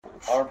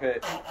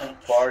Armpit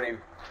party.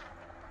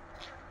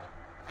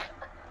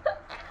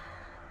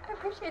 I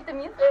appreciate the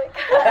music.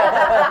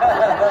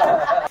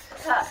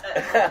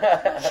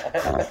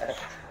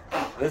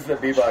 This is the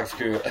B-Box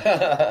crew.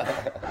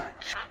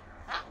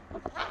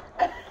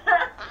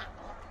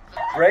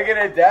 Breaking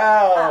it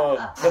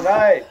down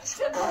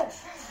tonight.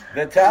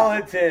 The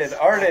talented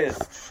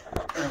artist,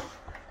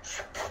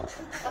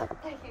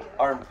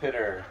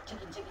 armpitter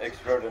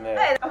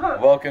extraordinaire.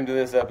 Welcome to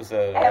this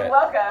episode. And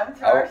welcome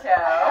to our show.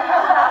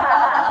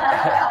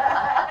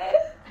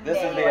 This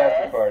is the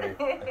after party.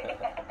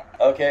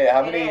 Okay,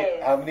 how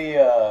many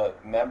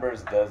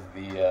members does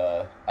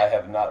the I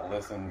have not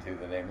listened to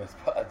the Nameless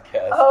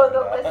podcast? Oh, the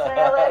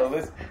listener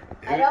list?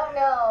 I don't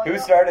know. Who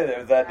started it?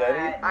 Was that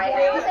Daddy?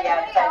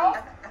 Daddy.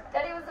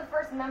 Daddy was the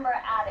first member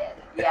added.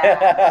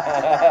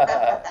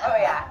 Yeah. Oh,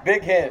 yeah.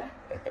 Big hint.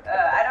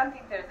 I don't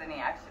think there's any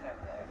action over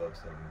there. Love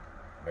some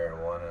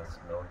marijuana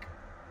milk.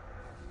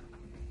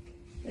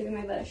 Look at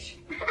my bush.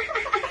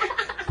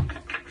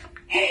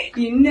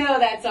 You know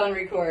that's on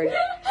record.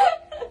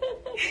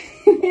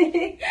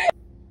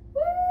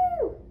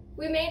 Woo!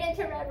 We made it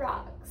to Red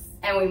Rocks.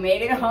 And we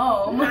made it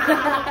home.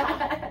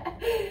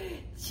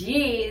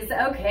 Jeez.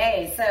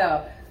 Okay,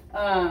 so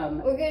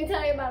we're going to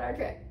tell you about our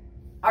trip.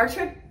 Our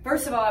trip,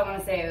 first of all, I want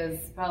to say it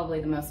was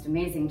probably the most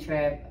amazing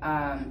trip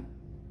of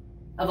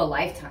a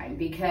lifetime,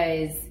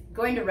 because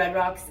going to Red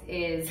Rocks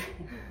is,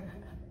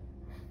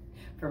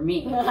 for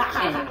me,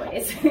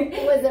 anyways.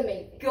 It was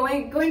amazing.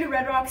 Going to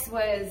Red Rocks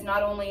was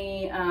not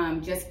only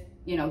just,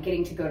 you know,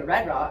 getting to go to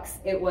Red Rocks,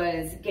 it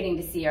was getting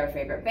to see our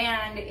favorite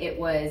band, it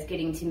was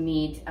getting to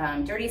meet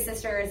Dirty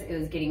Sisters, it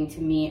was getting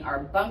to meet our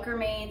bunker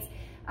mates,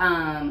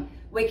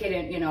 Wicked,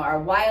 and, you know,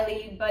 our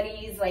Wiley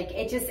buddies, like,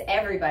 it just,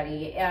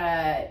 everybody.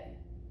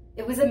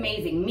 It was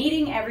amazing.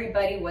 Meeting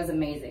everybody was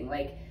amazing.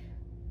 Like,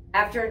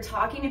 after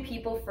talking to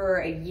people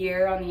for a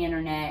year on the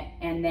internet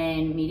and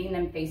then meeting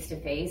them face to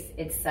face,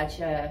 it's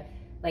such a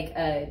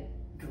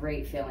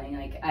great feeling.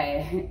 Like,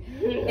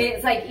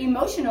 it's like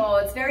emotional.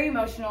 It's very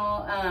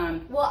emotional.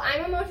 Well,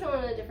 I'm emotional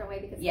in a different way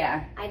because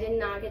yeah, I did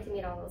not get to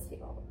meet all those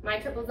people. My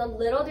trip was a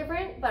little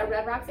different, but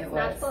Red Rocks is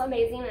magical,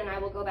 amazing, and I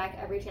will go back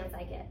every chance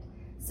I get.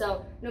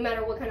 So no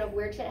matter what kind of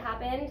weird shit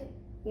happened,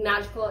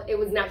 it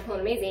was magical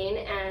and amazing.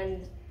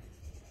 And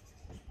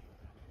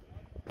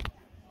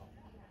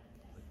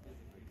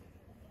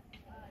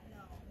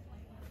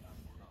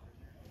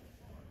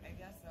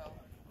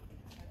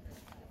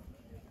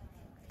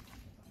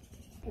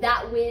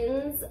that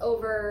wins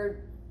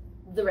over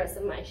the rest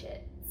of my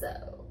shit. So,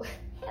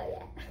 hell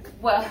yeah.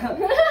 Well,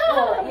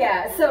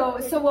 yeah. So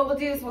what we'll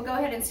do is we'll go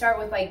ahead and start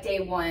with like day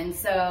one.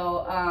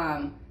 So,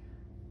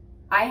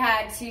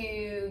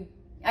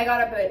 I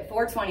got up at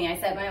 4:20. I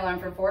set my alarm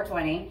for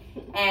 4:20,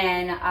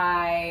 and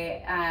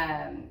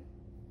I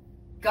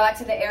got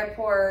to the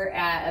airport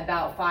at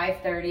about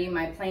 5:30.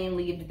 My plane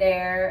left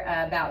there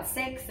about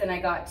 6, and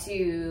I got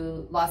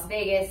to Las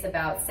Vegas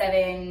about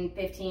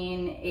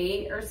 7:15,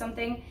 8 or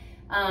something.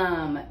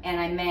 And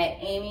I met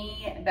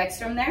Amy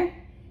Beckstrom there,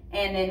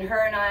 and then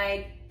her and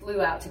I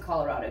flew out to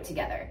Colorado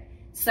together.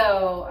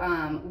 So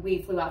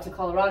we flew out to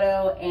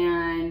Colorado,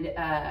 and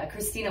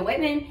Christina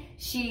Wittman,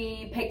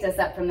 she picked us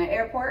up from the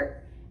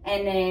airport,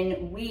 and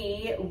then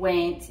we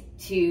went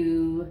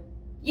to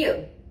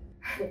you.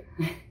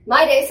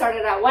 My day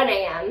started at 1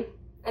 a.m.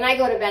 and I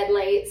go to bed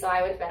late, so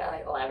I went to bed at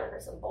like 11 or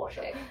some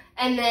bullshit.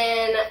 And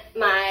then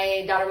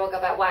my daughter woke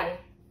up at 1,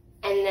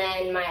 and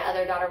then my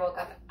other daughter woke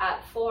up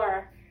at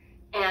 4.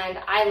 And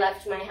I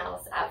left my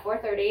house at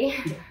 4:30,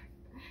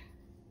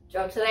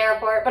 drove to the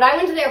airport, but I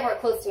went to the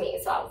airport close to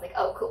me, so I was like,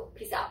 oh, cool,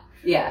 peace out.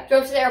 Yeah.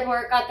 Drove to the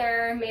airport, got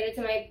there, made it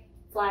to my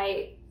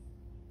flight,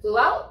 flew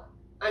out,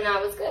 and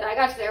I was good. I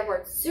got to the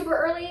airport super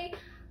early.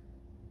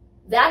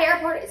 That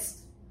airport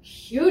is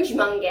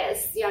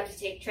huge-mongous. You have to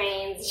take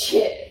trains,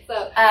 shit.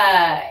 So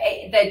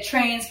the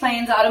trains,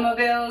 planes,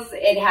 automobiles,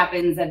 it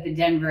happens at the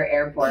Denver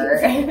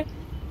airport.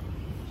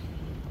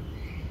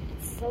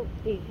 So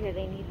big here,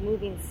 they need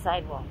moving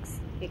sidewalks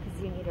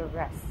because you need a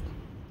rest.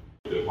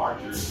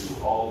 Departure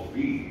to all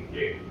B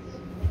gates.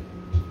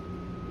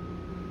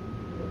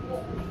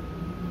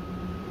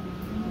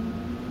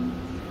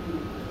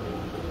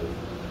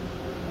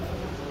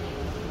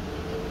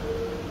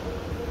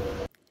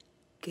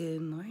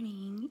 Good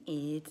morning,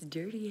 it's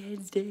Dirty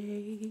Heads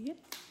Day.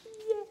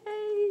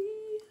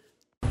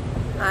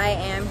 I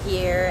am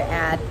here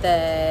at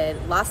the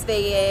Las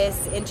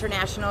Vegas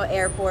International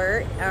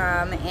Airport,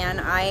 and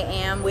I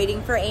am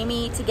waiting for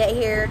Amy to get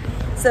here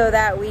so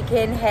that we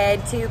can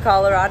head to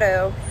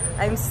Colorado.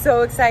 I'm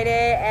so excited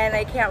and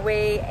I can't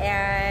wait,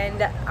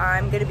 and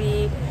I'm gonna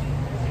be,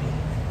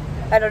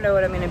 I don't know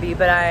what I'm gonna be,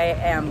 but I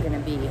am gonna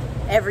be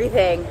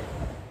everything.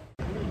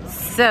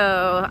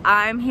 So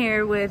I'm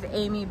here with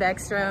Amy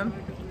Beckstrom,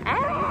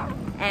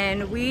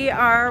 and we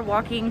are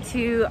walking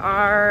to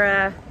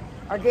our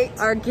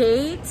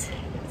gate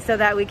so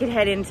that we could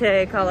head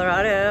into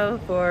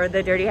Colorado for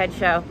the Dirty Head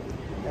show.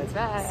 That's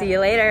right. See you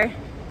later.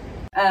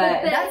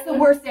 That's the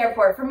worst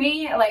airport. For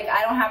me, like,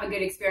 I don't have a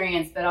good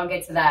experience, but I'll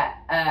get to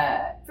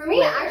that. For me,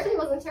 later. it actually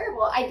wasn't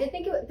terrible. I did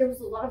think there was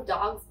a lot of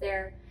dogs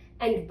there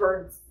and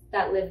birds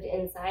that lived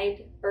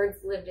inside.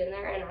 Birds lived in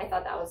there, and I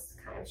thought that was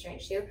kind of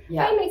strange too.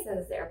 Yeah. But it makes sense,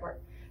 it's the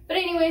airport. But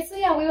anyway, so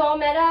yeah, we all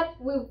met up.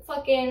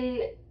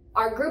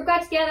 Our group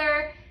got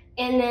together,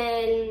 and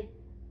then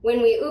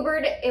when we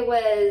Ubered, it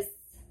was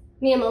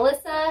me and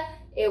Melissa,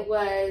 it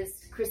was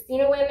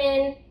Christina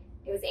Wittman,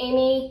 it was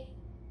Amy,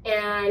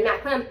 and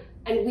Matt Klem.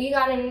 And we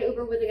got in an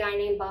Uber with a guy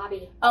named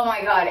Bobby. Oh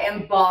my God,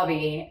 and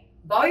Bobby.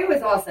 Bobby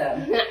was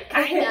awesome.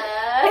 Kinda.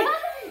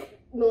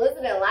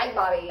 Melissa didn't like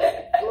Bobby.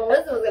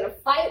 Melissa was gonna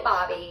fight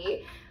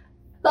Bobby.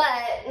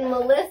 But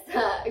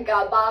Melissa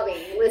got Bobby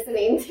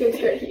listening to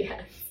Dirty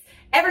Heads.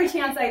 Every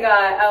chance I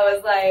got, I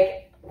was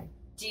like,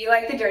 do you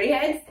like the Dirty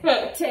Heads?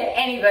 To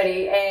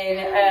anybody. And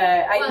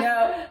I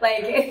know,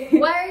 like...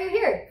 Why are you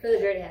here for the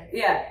Dirty Heads?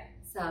 Yeah.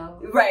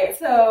 So... Right.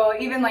 So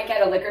even like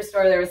at a liquor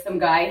store, there was some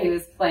guy who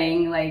was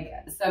playing like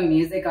some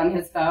music on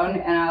his phone.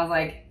 And I was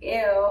like,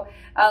 ew.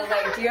 I was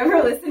like, do you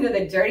ever listen to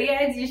the Dirty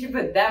Heads? You should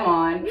put them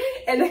on.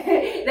 And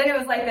then it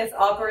was like this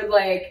awkward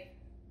like,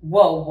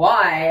 whoa,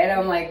 why? And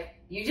I'm like,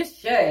 you just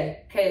should,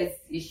 because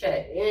you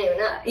should. You didn't even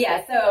know.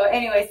 Yeah, so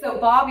anyway, so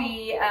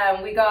Bobby,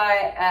 we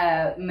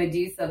got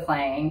Medusa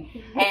playing,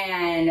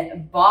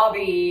 and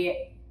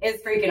Bobby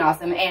is freaking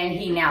awesome, and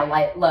he now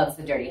loves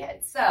the Dirty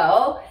Heads.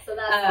 So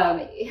that's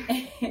Bobby.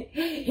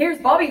 Here's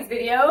Bobby's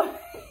video.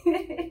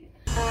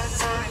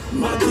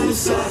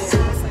 Medusa.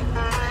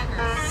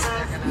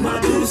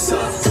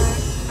 Medusa.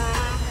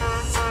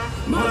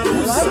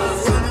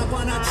 Medusa.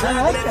 You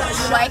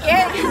like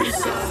it?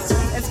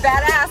 It's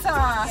badass,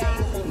 huh?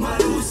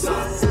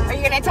 Are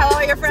you gonna tell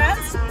all your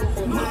friends?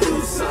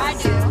 I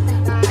do.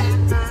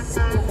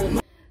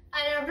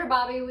 And after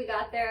Bobby, we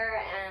got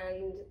there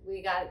and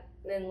we got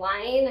in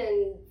line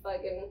and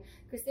fucking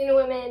Christina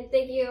Wittman,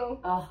 thank you.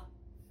 Oh,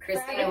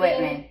 Christina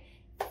Wittman.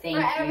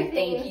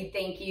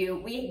 Thank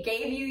you. We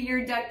gave you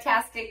your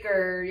Ducktastic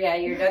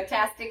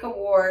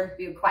award,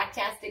 your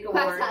Quacktastic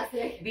award,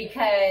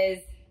 because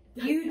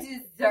you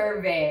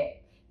deserve it.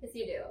 Yes,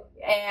 you do.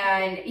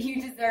 And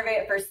you deserve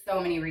it for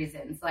so many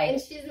reasons. Like, and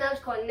she's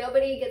magical and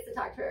nobody gets to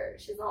talk to her.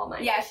 She's all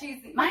mine. Yeah,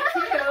 she's mine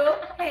too.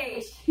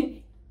 Hey.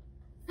 Okay,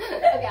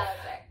 that's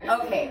fair.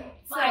 Okay.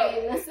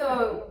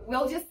 So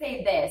we'll just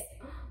say this.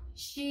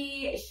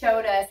 She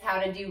showed us how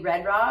to do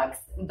Red Rocks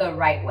the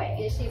right way.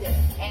 Yes, she did.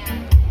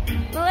 And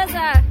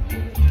Melissa.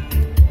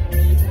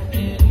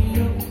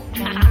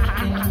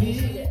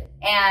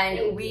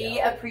 And we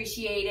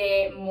appreciate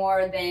it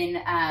more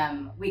than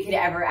we could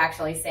ever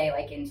actually say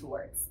like into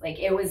words. Like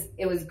it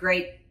was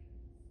great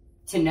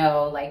to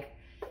know like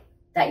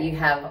that you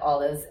have all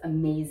those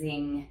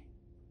amazing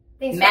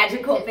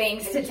magical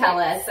things to tell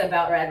us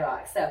about Red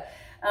Rock. So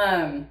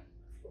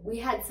we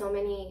had so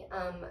many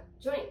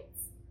joints.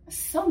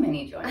 So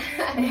many joints.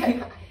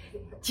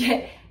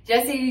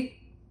 Jessie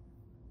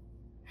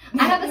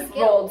I have a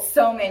skill. rolled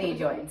so many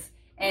joints,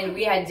 and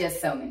we had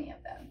just so many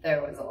of them.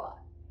 There was a lot.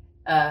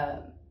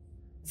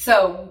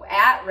 So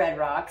at Red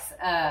Rocks,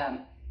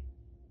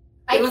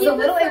 it was a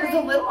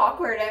little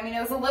awkward. I mean,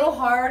 it was a little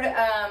hard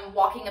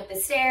walking up the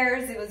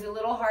stairs. It was a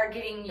little hard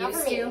getting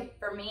used to.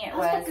 For me, it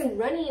was. I was fucking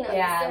running up the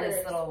stairs.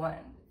 This little one.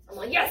 I'm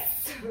like, yes.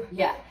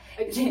 Yeah.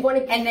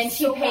 And then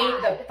she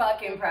paid the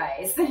fucking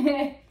price,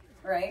 right?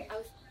 Right?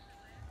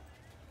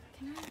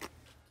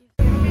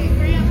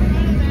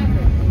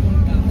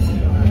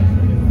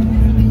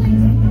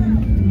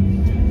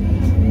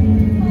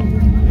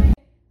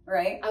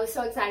 I was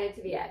so excited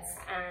to be there.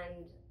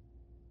 And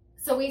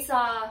so we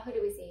saw, who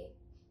did we see?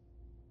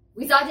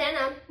 We saw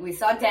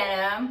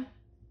Denim.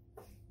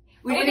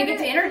 We didn't get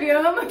to interview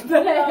him, but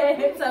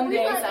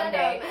someday.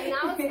 And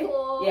that was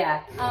cool.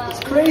 Yeah. It's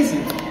crazy.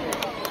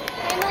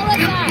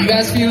 You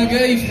guys feeling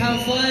good? You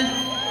having fun?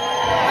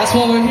 That's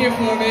what we're here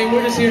for, man.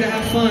 We're just here to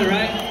have fun,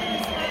 right?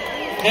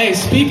 Hey,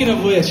 speaking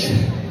of which,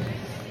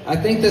 I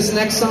think this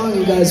next song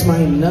you guys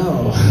might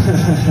know.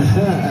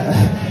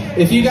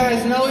 If you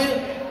guys know it,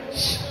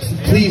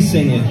 please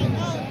sing it.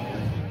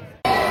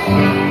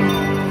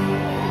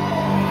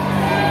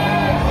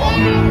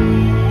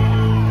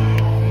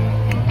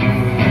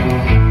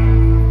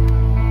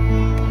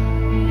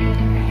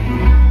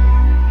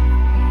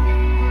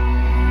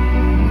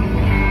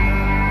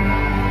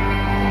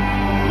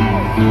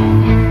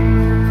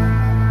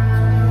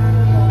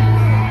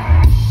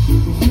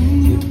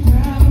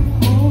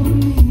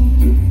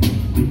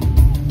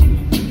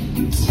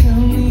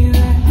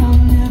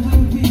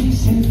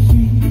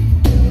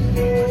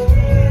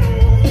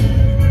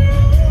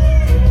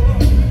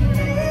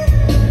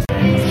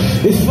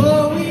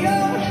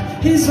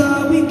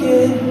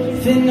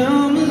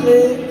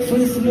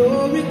 With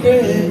no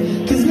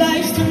regret, 'cause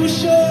life's too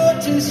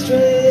short to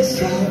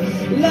stress out.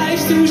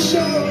 Life's too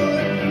short.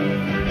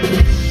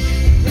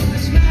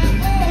 Watch my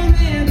old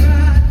man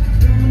by.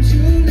 Don't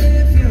you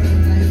live your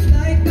life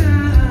like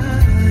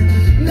mine.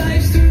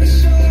 Life's too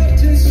short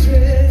to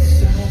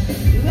stress out.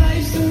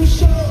 Life's too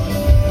short.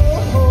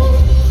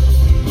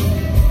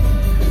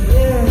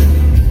 Yeah.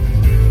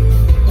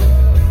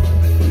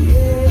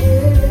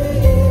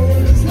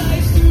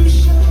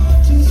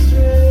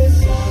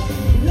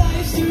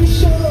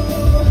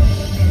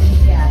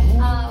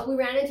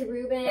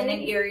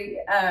 Erie.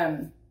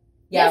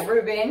 Yes.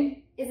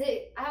 Ruben. Is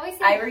it? I always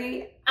say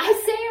Irie.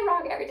 I say it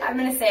wrong every time. I'm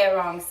gonna say it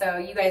wrong, so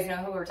you guys know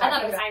who we're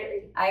talking about. I thought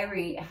it was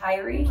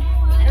Irie.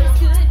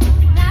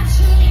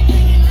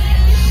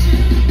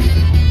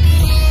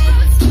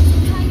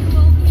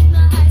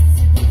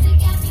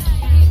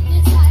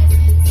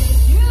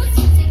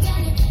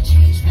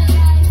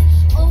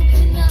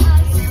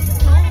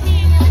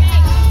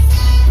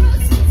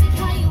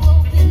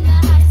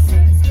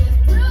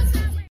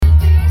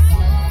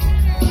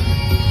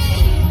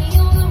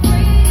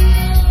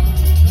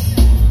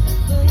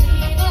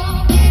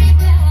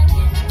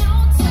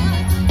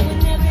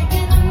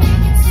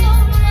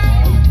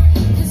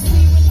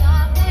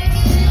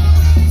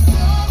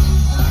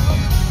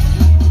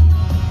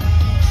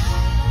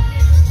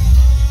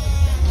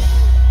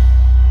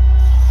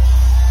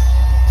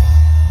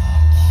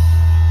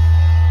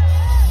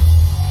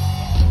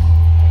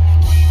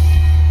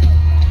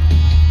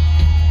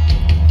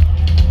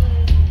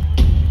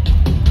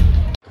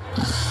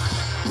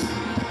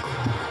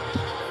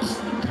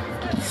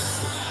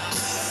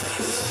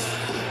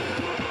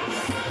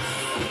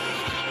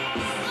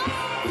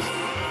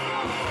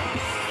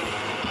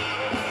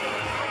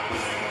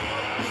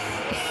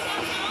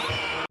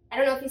 I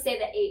don't know if you say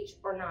the H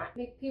or not.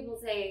 People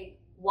say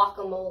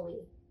guacamole.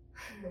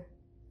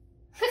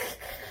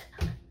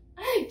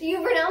 Do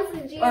you pronounce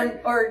the G?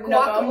 Or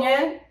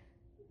pneumonia?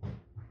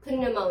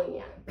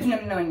 Pneumonia.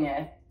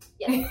 Pneumonia.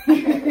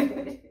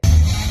 Yes.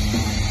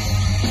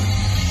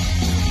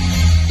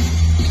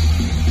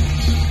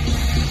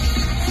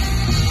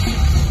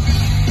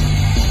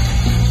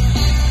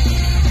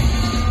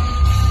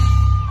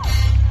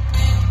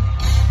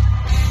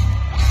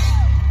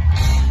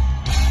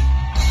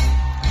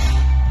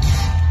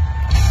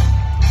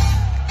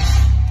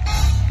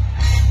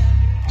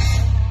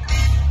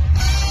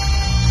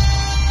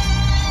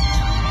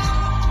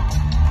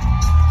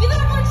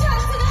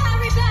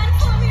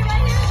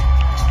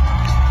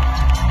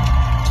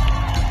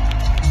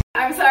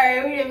 I'm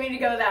sorry, we didn't mean to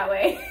go that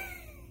way.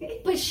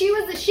 But she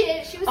was the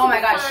shit. She was oh my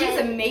super gosh, fun. she's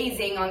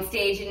amazing on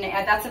stage, and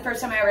that's the first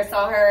time I ever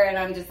saw her, and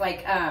I'm just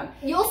like,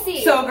 you'll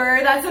see.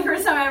 Sober. That's the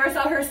first time I ever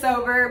saw her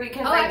sober,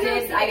 because I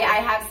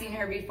have seen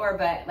her before,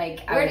 but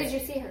like, where did you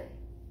see her?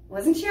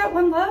 Wasn't she at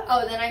One Love?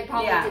 Oh, then I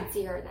probably did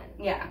see her then.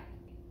 Yeah,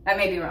 I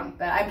may be wrong,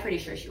 but I'm pretty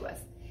sure she was.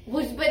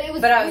 But it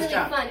was really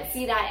fun to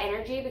see that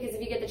energy, because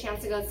if you get the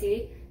chance to go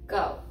see,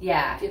 go.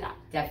 Yeah, do that.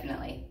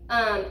 Definitely.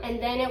 And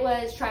then it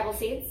was Tribal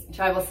Seeds.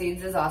 Tribal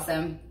Seeds is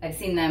awesome. I've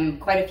seen them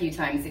quite a few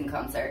times in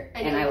concert,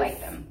 and I like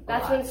them.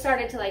 That's when it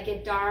started to like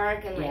get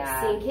dark and like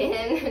sink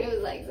in, and it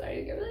was like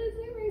starting to get really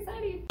super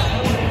exciting.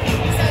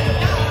 Oh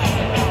no.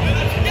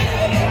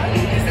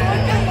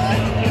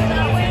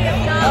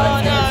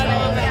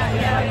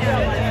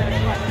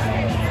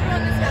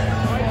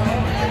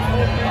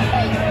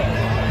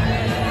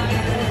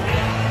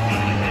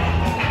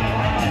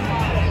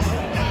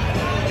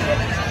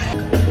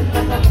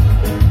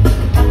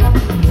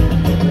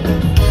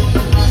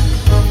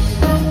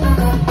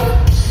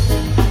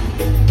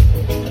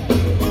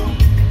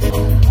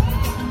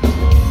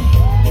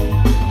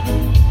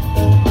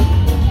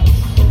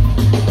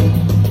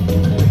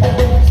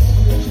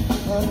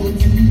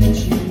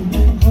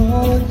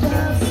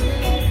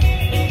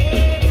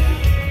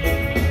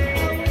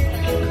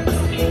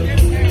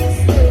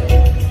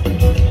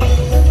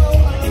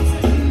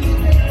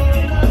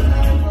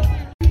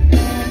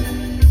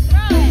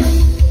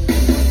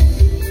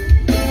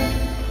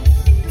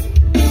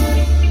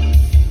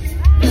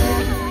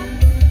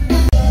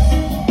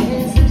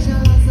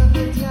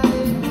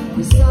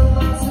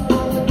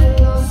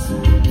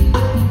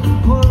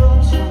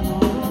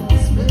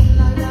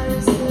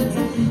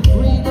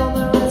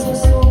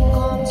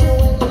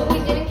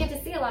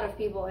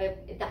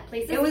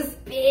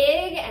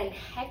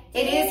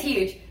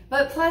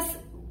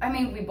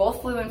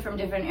 From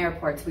different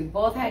airports. We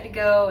both had to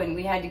go, and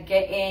we had to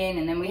get in,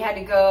 and then we had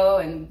to go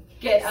and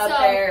get up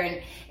there,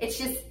 and it's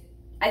just,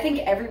 I think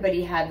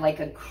everybody had like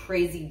a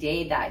crazy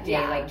day that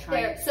day,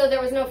 so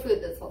there was no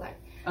food this whole time.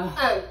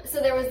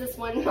 So there was this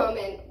one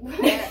moment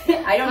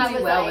where I don't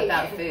do well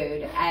without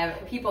food.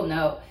 People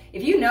know,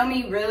 if you know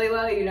me really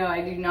well, you know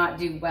I do not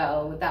do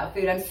well without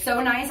food. I'm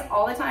so nice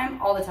all the time,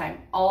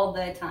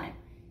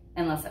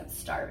 unless I'm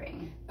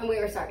starving. And we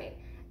were starving.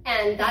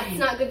 And that's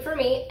not good for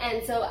me.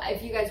 And so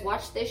if you guys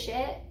watch this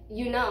shit,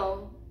 you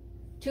know,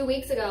 2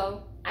 weeks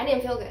ago, I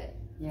didn't feel good.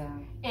 Yeah.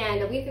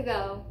 And a week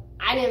ago,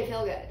 I didn't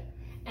feel good.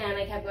 And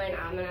I kept going,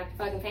 I'm going to have to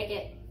fucking fake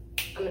it.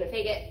 I'm going to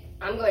fake it.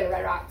 I'm going to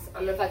Red Rocks.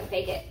 I'm going to fucking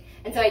fake it.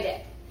 And so I did.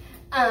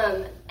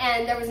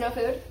 And there was no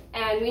food.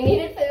 And we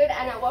needed food.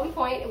 And at one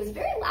point, it was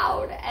very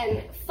loud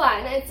and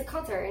fun. And it's a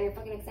concert and you're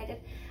fucking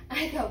excited. And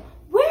I go,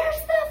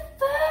 where's the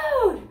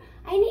food?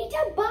 I need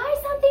to buy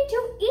something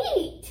to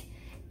eat.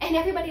 And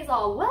everybody's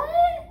all, what?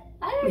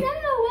 I don't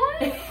know,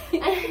 what?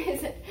 And I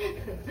said,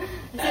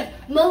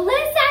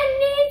 Melissa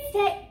needs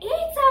to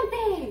eat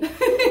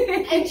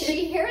something. And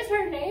she hears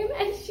her name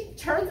and she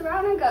turns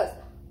around and goes,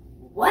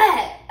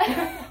 what?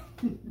 I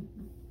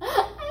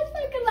was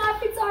fucking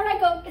laughing so hard. I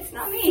go, it's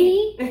not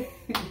me.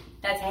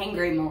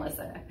 angry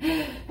Melissa.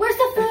 Where's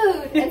the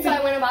food? And so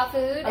I went and bought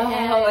food.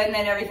 And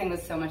then everything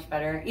was so much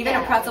better. Even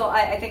a pretzel.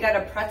 I think I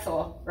had a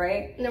pretzel,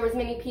 right? And there was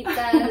mini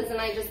pizzas,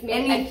 and I just made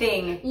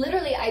anything.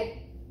 I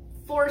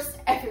forced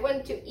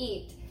everyone to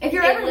eat. If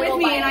you're ever with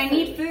me and I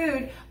need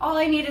food, all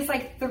I need is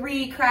like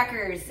 3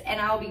 crackers, and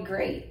I'll be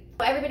great.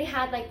 Everybody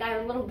had like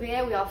that a little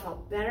bit. We all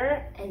felt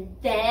better, and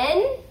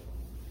then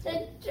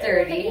the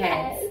dirty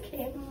heads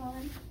came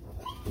on.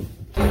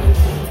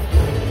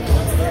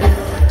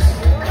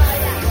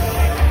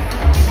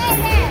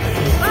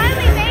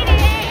 Finally made it,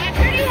 and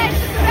Dirty Heads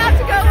is about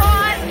to go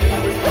on.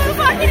 We're so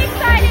fucking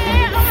excited.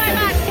 Oh my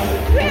god.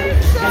 We're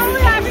so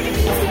happy to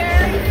be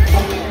here.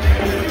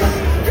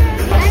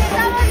 And it's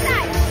almost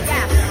night.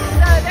 Yeah.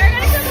 So they're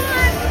gonna come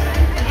on,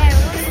 and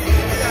we're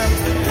gonna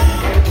go.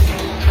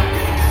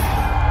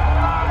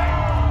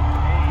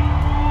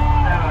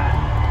 7,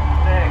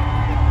 6,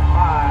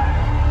 5,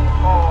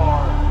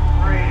 4,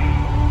 3,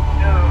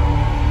 2,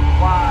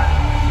 1.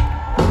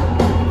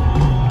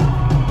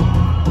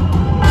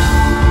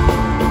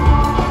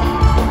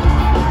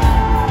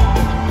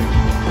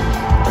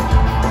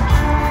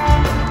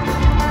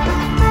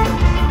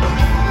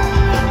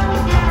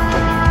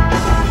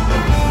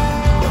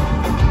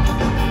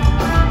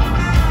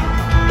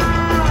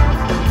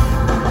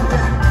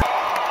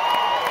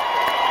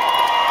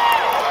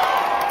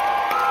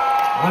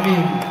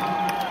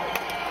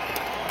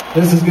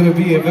 This is going to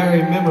be a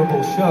very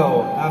memorable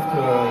show after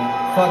a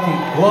fucking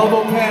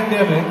global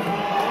pandemic.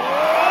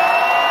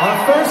 Our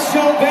first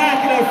show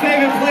back in our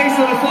favorite place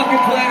on the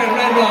fucking planet,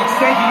 Red Rocks.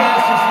 Thank you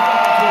guys for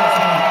coming to us.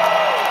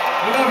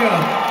 We love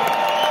y'all.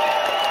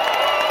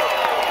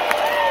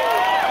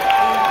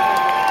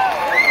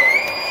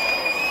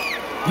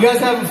 You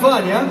guys having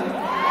fun, yeah?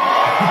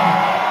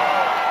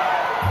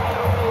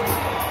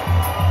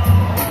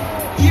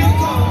 You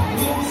gon'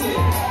 lose it.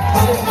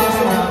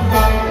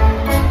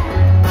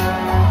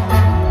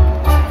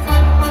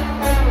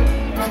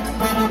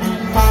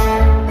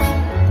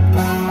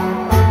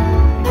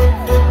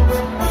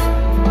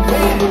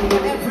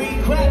 Every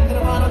crack that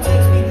I'm on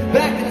takes me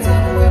back in the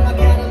time where my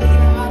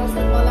Catalina idols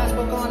with my last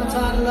book on the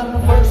title of my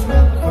first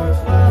rub,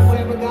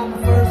 where we got my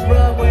first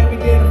rub, where we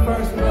did the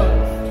first rub.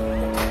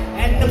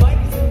 And the mic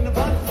is in the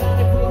box that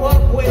I grew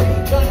up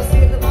with, trying to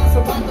see the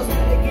monster bottles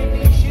when they give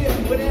me shit,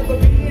 whatever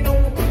being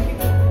over me.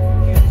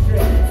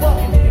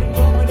 Fucking it, I'm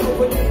coming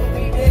over there,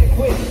 we did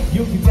quit.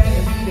 You can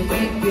tell me to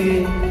make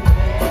it.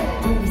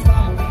 Do this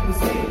bottle, we was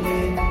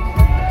sailing.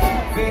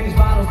 Finish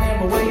bottles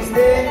never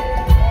wasted.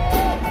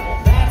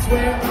 That's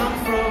where I'm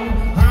from.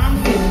 I'm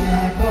feeling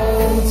like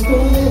old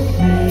school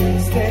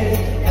mixtape.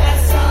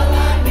 That's all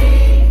I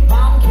need.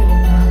 I'm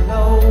killing my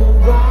low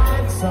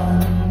ride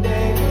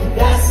Sunday.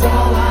 That's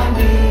all I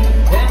need.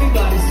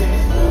 Everybody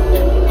sing.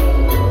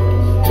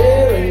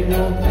 There ain't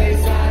no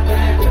place I'd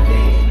rather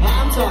be.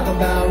 I'm talking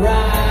about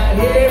right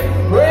here,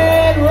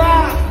 Red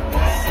Rock.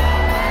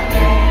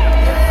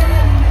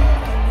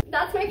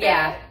 That's my favorite.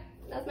 Yeah.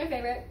 That's my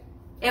favorite.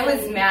 It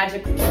was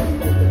magical.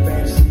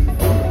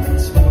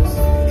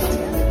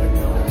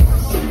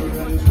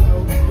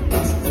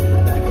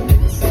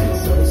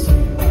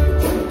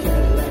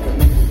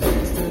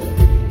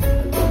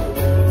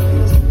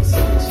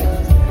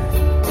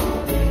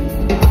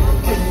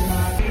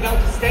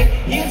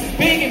 He's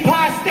big and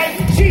pie steak.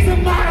 She's a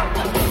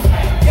model.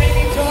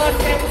 Jamie George,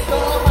 never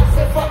saw. I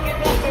said fucking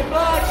nothing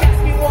much. Ask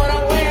me what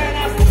I'm wearing. I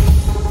said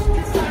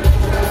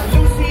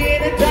Lucy in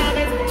the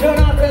diamonds. Turn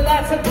off the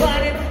lights and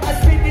blind it. I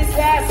spit this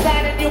last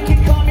line and you can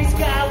call me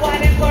Sky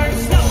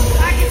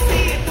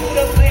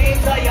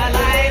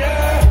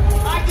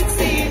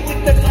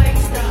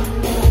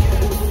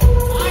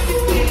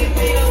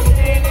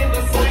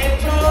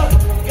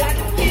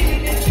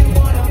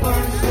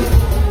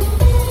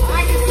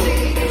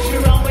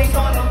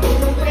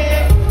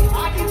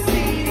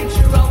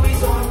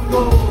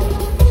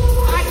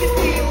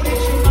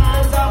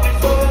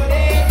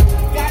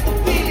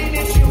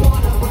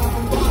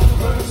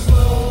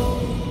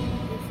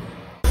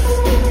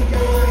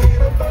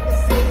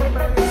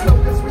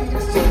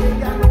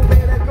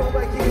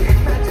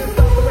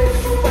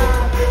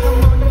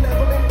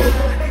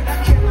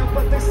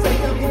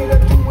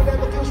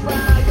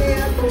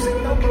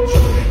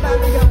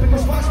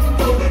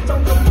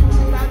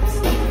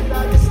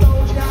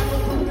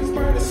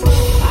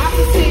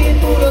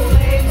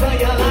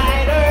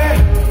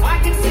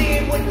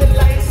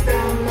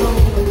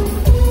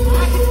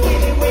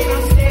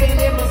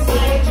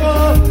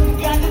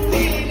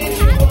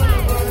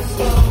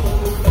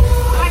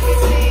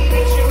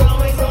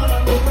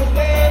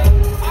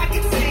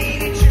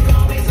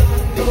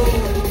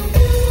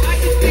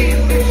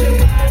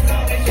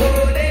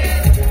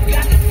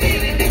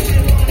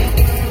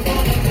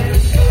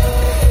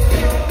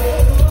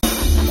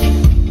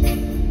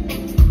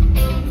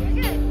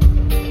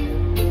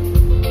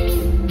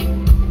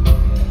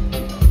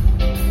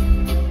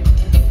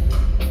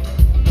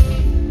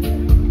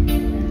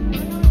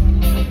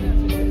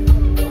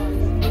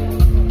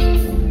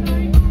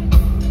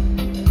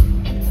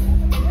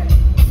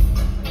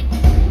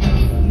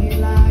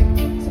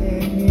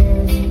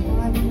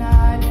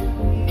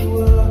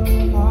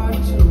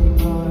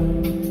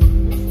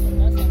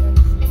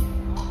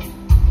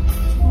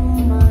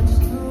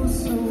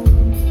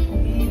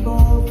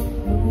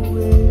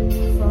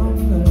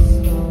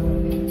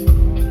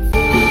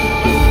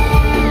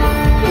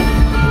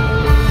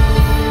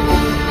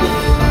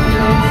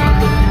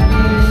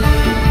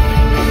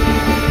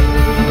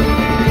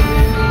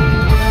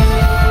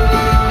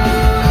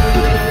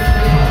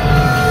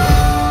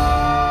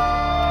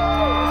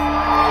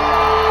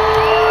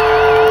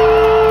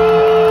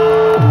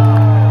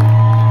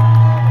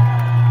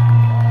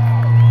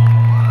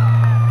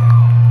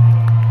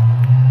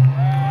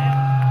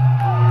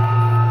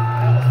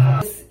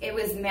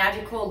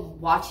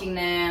watching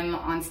them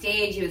on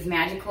stage. It was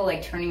magical,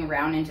 like turning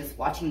around and just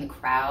watching the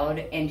crowd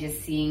and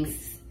just seeing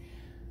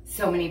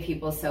so many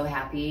people so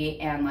happy.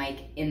 And like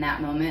in that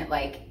moment,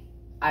 like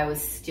I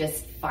was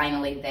just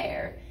finally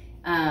there.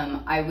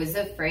 I was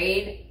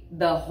afraid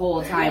the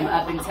whole time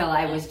up until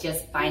I was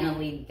just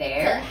finally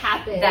there. It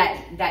happened.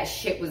 That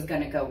shit was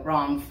gonna go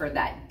wrong for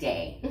that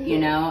day, you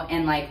know?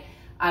 And like,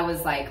 I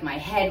was like, my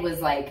head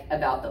was like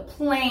about the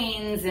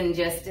planes and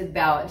just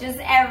about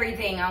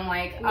everything. I'm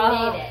like,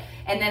 oh. Made it.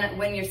 And then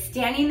when you're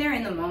standing there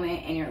in the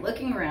moment and you're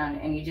looking around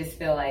and you just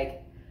feel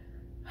like,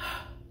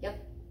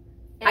 yep.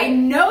 I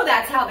know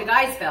that's how the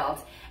guys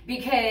felt,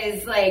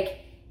 because like,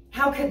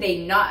 how could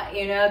they not,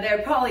 you know?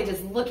 They're probably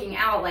just looking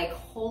out like,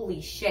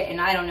 holy shit.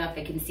 And I don't know if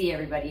they can see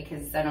everybody,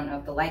 because I don't know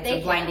if the lights are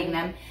blinding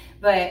them.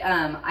 But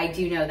I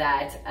do know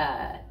that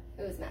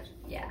it was magical.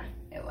 Yeah,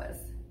 it was.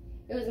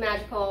 It was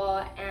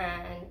magical.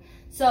 And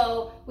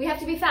so we have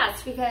to be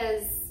fast,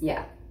 because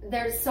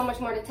there's so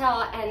much more to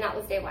tell, and that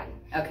was day one.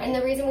 Okay. And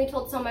the reason we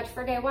told so much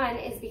for day one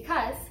is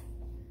because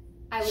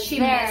I was She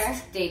there.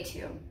 missed day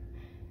 2.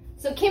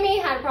 So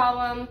Kimmy had a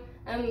problem.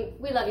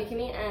 We love you,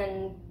 Kimmy,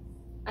 and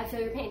I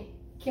feel your pain.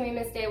 Kimmy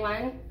missed day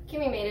 1.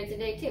 Kimmy made it to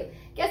day 2.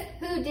 Guess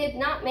who did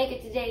not make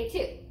it to day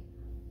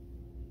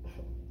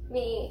 2?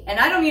 Me. And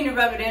I don't mean to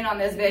rub it in on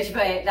this bitch,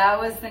 but that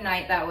was the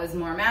night that was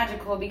more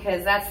magical,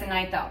 because that's the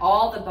night that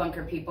all the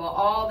bunker people,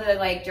 all the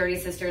like dirty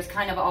sisters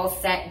kind of all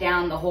sat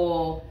down the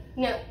whole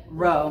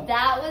row.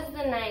 That was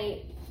the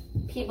night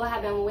people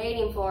have been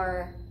waiting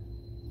for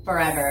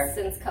forever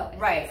since COVID.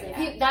 Right.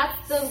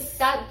 So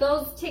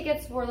those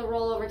tickets were the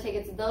rollover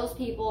tickets. Those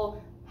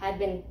people had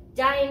been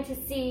dying to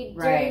see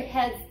Dirty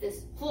Heads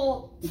this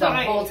full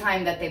time. The whole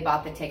time that they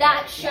bought the ticket.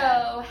 That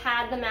show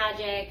had the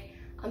magic.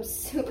 I'm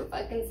super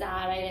fucking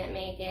sad I didn't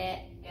make it.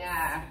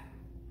 Yeah.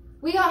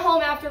 We got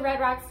home after Red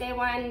Rocks day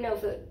 1, no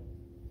food.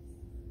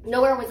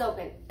 Nowhere was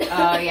open.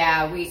 Oh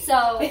yeah,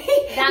 So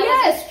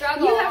that was a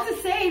struggle. You have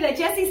to say that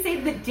Jessie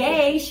saved the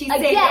day. She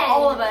saved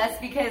all of us,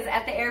 because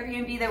at the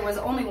Airbnb there was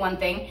only one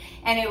thing,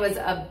 and it was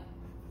a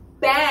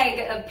bag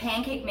of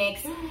pancake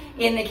mix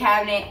in the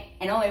cabinet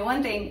and only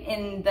one thing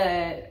in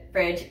the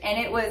fridge, and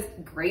it was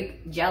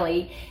grape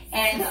jelly.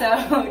 And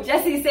so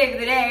Jessie saved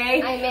the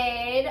day. I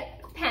made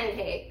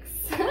pancakes.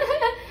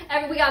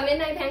 We got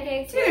midnight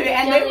pancakes. Dude,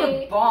 and they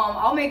were bomb.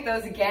 I'll make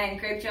those again.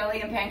 Grape jelly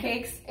and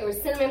pancakes. It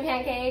was cinnamon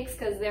pancakes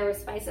because there were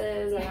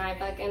spices, and I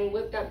fucking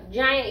whipped up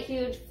giant,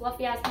 huge,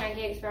 fluffy ass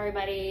pancakes for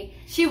everybody.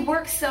 She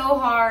works so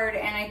hard,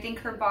 and I think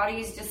her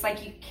body's just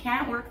like, you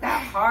can't work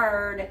that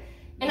hard.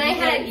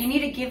 You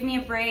need to give me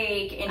a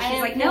break. And she's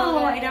like, no,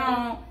 I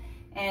don't.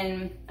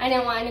 And I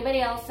didn't want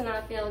anybody else to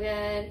not feel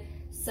good.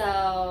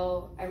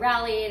 So I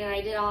rallied and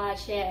I did all that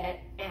shit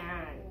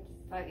and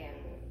fucking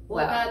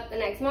woke up the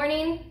next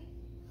morning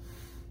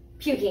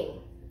puking.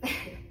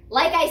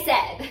 Like I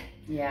said.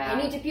 Yeah.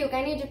 I need to puke,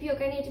 I need to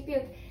puke, I need to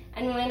puke.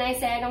 And when I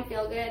say I don't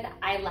feel good,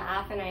 I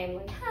laugh and I'm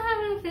like,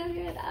 I don't feel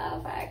good.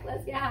 Oh, fuck,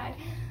 let's get high.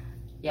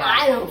 Yeah.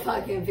 I don't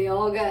fucking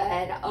feel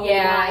good. Oh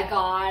my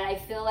God.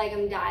 I feel like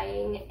I'm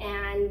dying.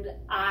 And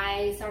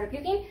I started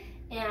puking,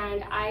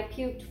 and I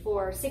puked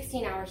for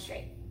 16 hours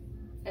straight.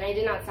 And I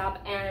did not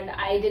stop, and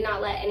I did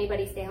not let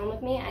anybody stay home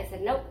with me. I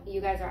said, nope, you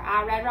guys are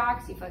at Red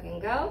Rocks, you fucking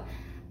go.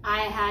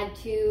 I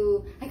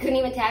couldn't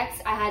even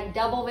text. I had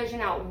double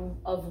vision out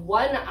of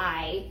one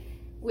eye,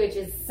 which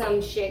is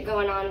some shit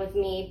going on with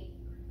me.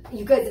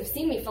 You guys have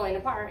seen me falling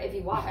apart if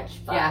you watch.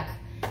 Fuck. Yeah.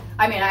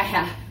 I mean, I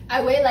have.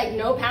 I weigh like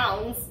no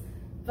pounds.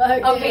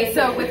 Fuck. Okay,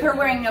 so with her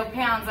wearing no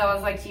pounds, I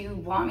was like, do you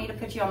want me to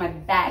put you on my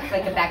back,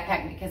 like a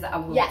backpack? Because I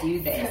will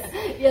do this.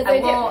 Yes,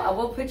 I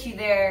will put you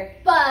there.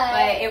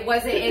 But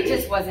it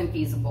just wasn't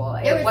feasible.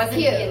 It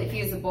wasn't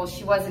feasible.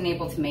 She wasn't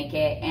able to make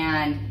it.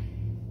 And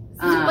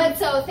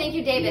so thank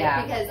you, David,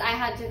 because I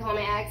had to call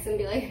my ex and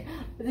be like,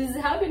 this is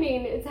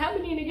happening. It's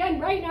happening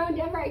again right now in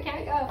Denver. I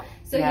can't go.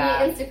 So he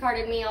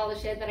Instacarted me all the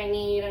shit that I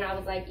need, and I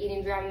was like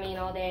eating Dramamine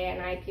all day, and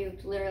I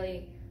puked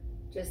literally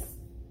just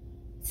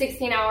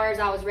 16 hours.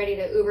 I was ready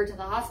to Uber to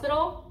the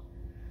hospital,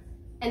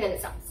 and then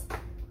it stops.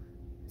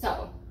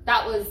 So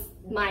that was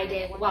my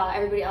day while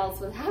everybody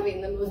else was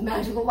having the most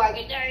magical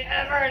fucking day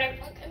ever, and I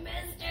fucking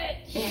missed it.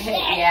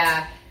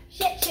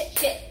 Shit.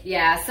 Shit.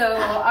 Yeah, so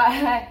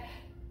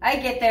I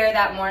get there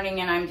that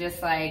morning, and I'm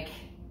just like,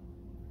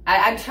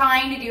 I'm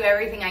trying to do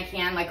everything I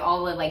can, like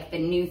all of like the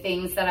new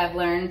things that I've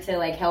learned to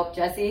like help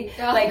Jessie,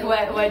 like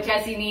what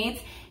Jessie needs.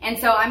 And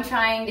so I'm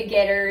trying to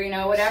get her,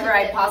 whatever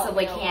I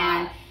possibly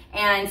can.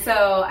 And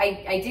so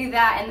I do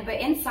that, but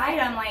inside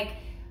I'm like,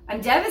 I'm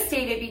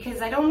devastated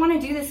because I don't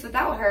want to do this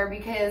without her,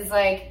 because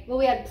like... Well,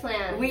 we had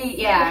plans. We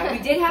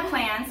did have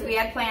plans. We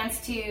had plans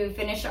to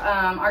finish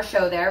our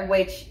show there,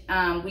 which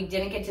we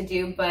didn't get to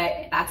do,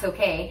 but that's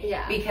okay.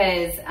 Yeah.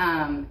 Because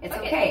it's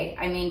okay.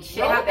 I mean,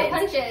 shit happens.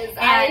 Punches.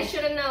 I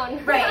should have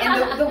known. Right,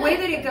 and the way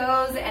that it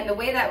goes and the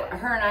way that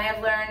her and I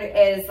have learned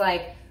is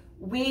like,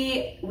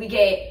 we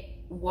get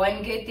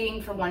one good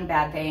thing for one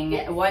bad thing,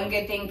 one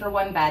good thing for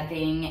one bad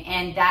thing,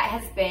 and that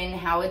has been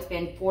how it's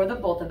been for the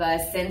both of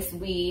us since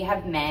we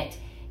have met.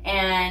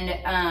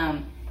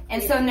 And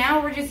And so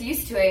now we're just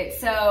used to it.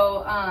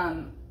 So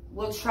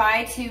we'll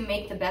try to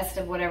make the best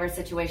of whatever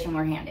situation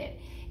we're handed.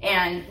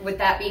 And with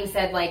that being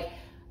said, like,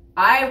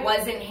 I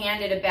wasn't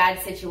handed a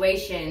bad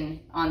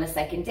situation on the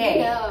second day.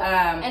 No.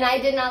 And I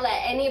did not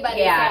let anybody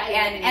say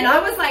and I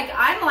was like,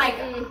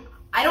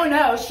 I don't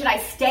know, should I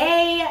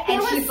stay?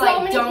 And she's so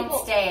like, don't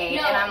stay.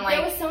 No, and I'm like,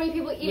 there was so many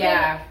people,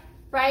 even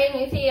Brian,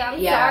 Yuthi, I'm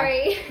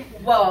sorry.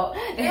 Well,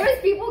 there was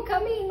people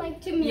coming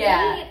like to me,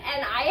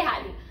 and I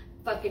had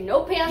fucking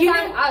no pants on.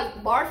 I was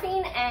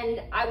barfing,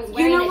 and I was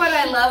wearing. You know what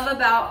I love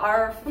about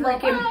our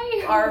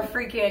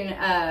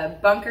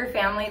freaking bunker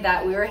family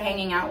that we were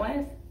hanging out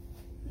with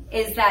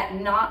is that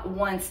not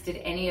once did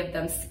any of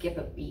them skip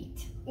a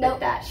beat. With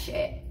that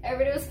shit.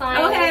 Everybody was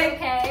fine.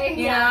 Okay.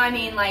 You know, I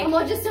mean, like,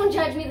 well, just don't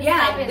judge me. This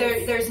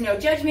happens. There's no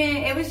judgment.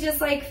 It was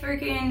just like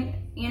freaking,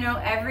 you know,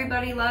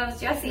 everybody loves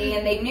Jessie,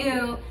 and they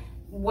knew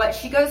what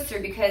she goes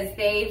through because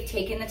they've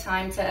taken the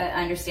time to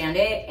understand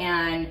it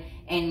and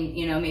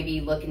you know,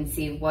 maybe look and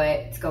see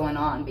what's going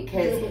on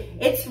because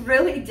it's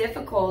really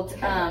difficult,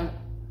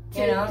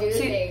 you know,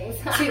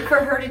 for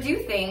her to do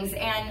things.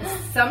 And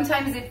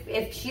sometimes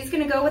if she's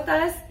gonna go with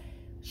us,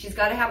 she's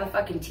got to have a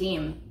fucking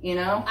team, you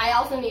know. I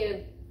also need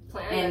to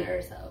plan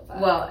her, so.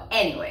 Well,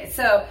 anyway,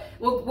 so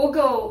we'll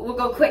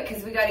go quick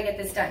because we got to get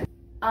this done.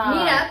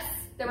 Meetups.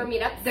 There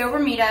were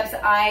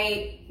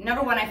meetups.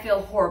 Number one, I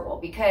feel horrible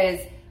because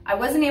I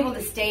wasn't able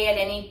to stay at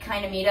any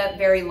kind of meetup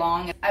very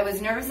long. I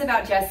was nervous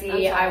about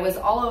Jessie. I was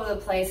all over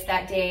the place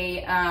that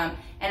day, and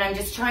I'm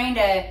just trying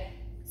to.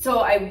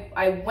 So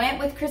I went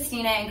with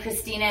Christina, and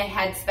Christina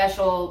had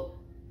special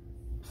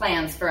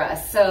plans for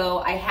us,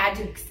 so I had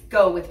to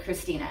go with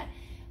Christina.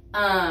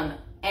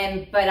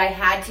 But I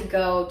had to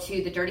go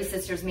to the Dirty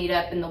Sisters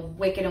meetup and the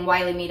Wicked and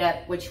Wiley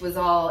meetup, which was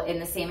all in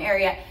the same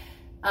area.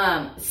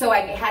 So I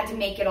had to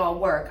make it all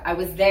work. I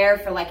was there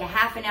for like a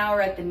half an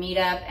hour at the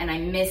meetup, and I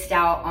missed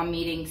out on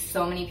meeting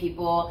so many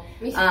people.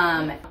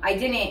 I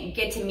didn't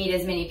get to meet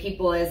as many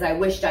people as I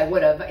wished I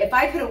would have. If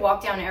I could have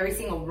walked down every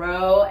single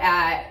row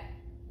at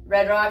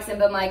Red Rocks and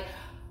been like,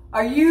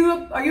 Are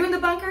you in the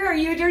bunker? Are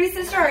you a Dirty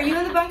Sister? Are you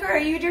in the bunker? Are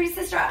you a Dirty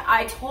Sister?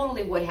 I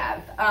totally would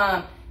have.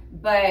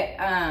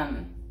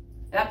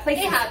 That place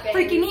is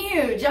freaking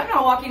huge. I'm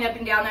not walking up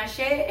and down that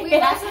shit. We've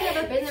also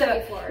never been there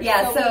before,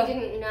 so we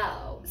didn't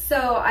know.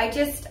 So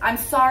I'm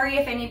sorry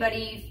if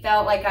anybody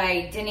felt like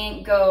I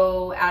didn't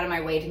go out of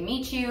my way to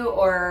meet you,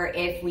 or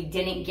if we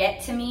didn't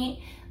get to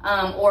meet,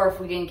 or if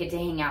we didn't get to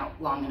hang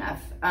out long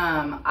enough.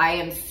 I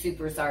am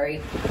super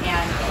sorry.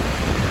 And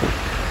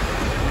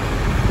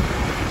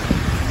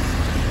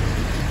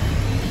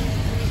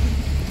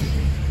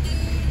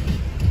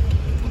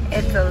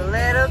it's a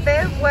little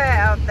bit wet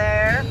out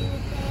there.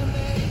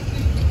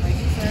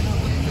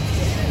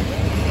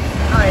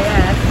 Oh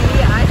yeah,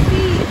 I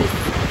see the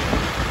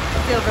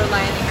silver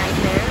lining right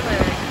there.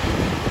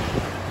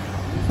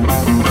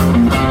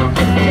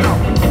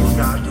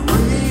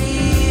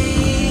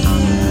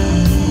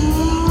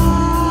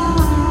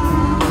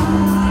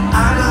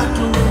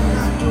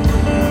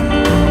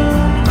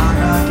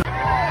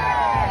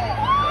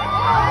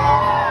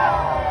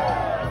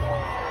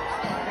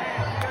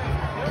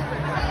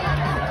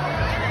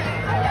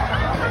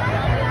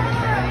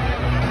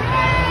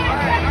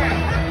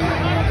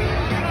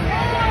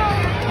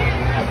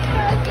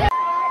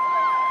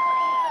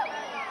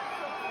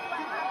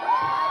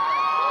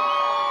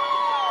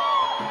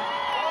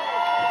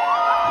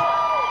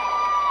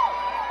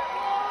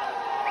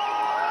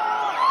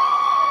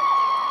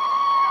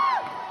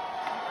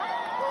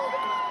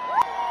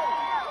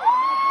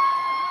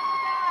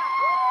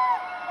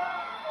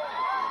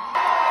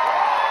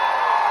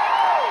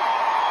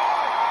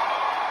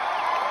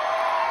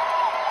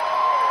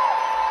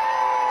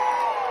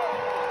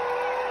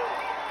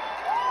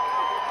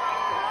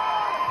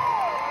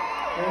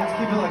 Let's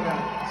keep it like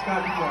that. Scott,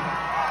 keep going.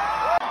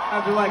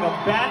 After like a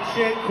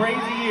batshit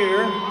crazy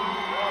year,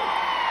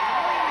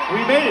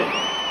 we made it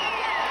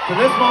to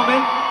this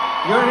moment.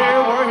 You're here,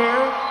 we're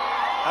here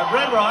at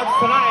Red Rocks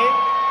tonight.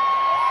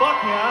 Fuck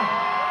yeah.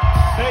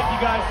 Thank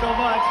you guys so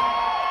much.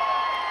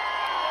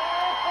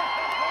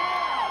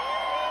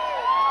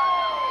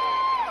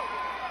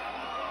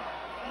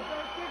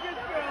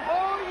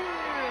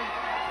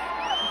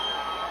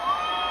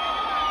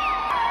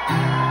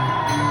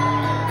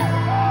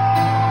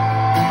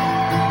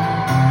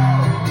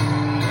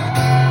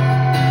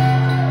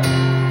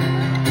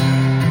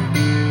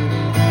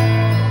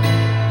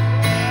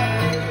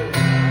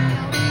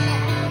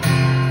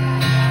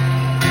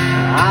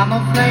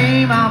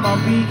 I'm a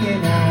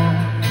beacon now.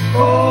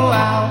 Go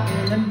out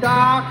in the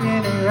dark,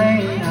 in the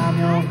rain. I'm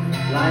your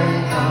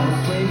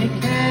lighthouse when you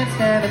can't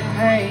stand the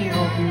pain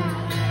of you.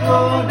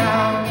 Go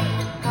now,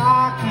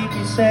 I'll keep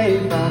you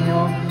safe. I'm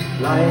your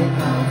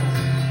lighthouse.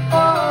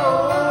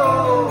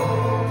 Oh,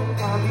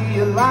 I'll be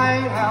your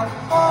lighthouse.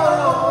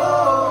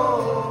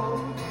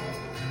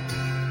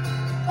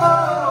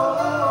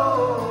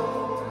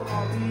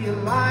 I'll be your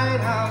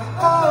lighthouse.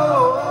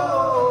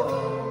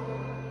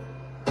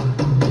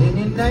 In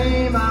your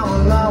name I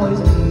will always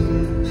be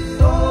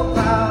so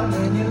proud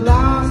when you're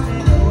lost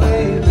in the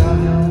waves.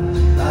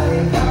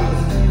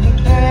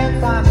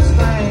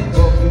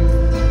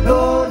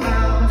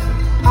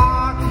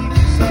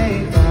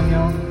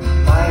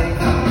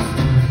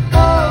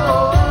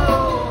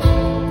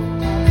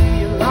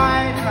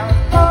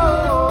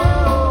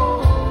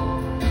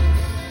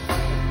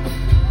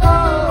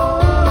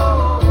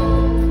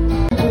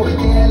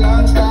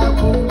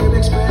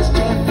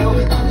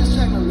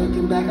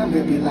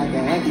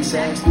 happy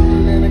sad.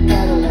 Student in a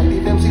Cadillac,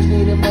 these MCs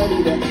needing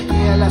money that.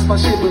 Yeah, I lost my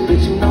shit, but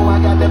bitch, you know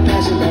I got that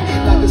passion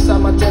that. Like inside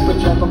my temper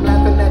trap, I'm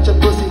laughing at your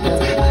pussy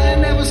cause I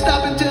ain't never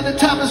stopping till the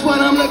top is what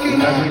I'm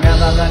looking at. We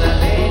never gonna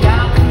lay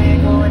down, we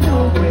ain't going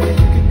nowhere. You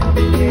can come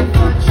and give a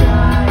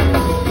try.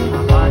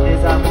 My mind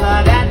is a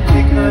blood and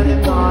thicker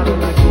than water.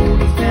 Like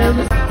movies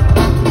never.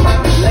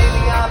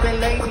 Lately I've been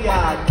lazy,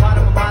 I've caught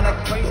in my mind like a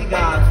crazy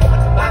guy. Falling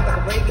to back like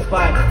a Vegas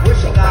fight.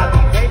 Wishing I'd be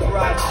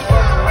vaporized.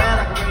 Fucking around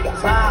like a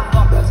ratings high.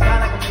 Fuck the sky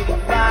like a nigga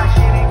fly.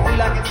 Shit ain't free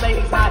like it's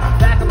ladies high.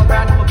 Back of my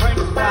ground to my brain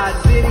is fried.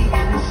 City in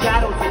the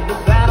shadows of the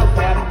battle.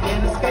 Cabin in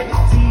the escape.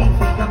 See me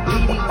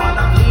competing while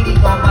I'm leading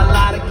on my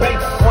lot of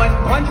cake. 1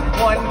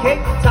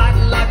 cake. Tight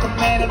like a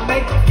man of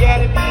make. Yeah,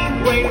 to be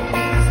great if we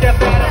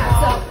step out of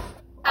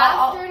So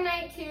after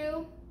night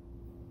 2,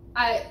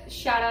 I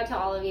shout out to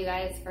all of you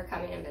guys for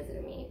coming and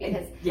visiting me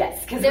because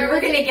because we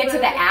were gonna get to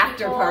the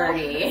after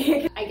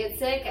party. I get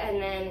sick and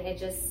then it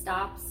just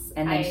stops.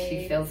 And then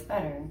she feels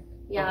better.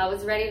 Yeah, I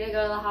was ready to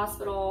go to the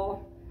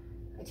hospital.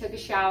 I took a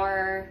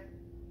shower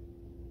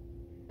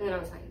and then I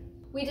was fine.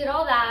 We did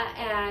all that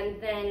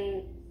and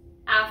then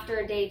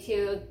after day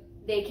 2,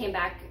 they came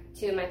back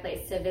to my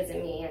place to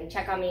visit me and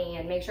check on me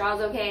and make sure I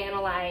was okay and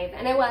alive,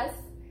 and I was.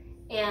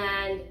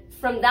 And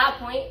from that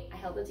point, I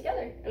held it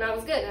together and I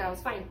was good and I was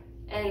fine.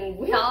 And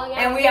we all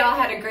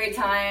had a great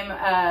time.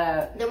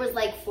 There was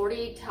like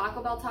 40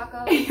 Taco Bell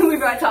tacos. We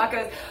brought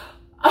tacos.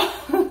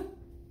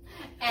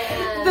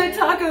 And the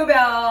Taco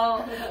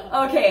Bell.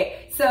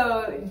 Okay,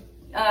 so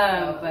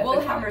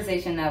the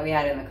conversation that we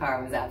had in the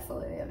car was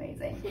absolutely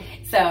amazing.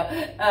 So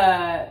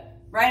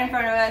right in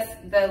front of us,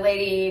 the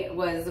lady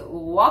was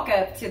walk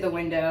up to the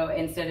window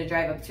instead of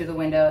drive up to the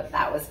window.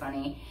 That was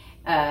funny.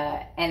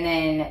 And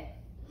then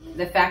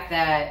the fact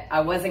that I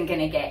wasn't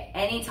gonna get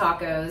any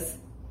tacos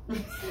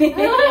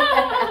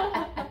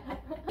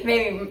made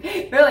me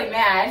really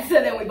mad. So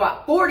then we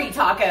bought 40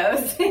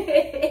 tacos.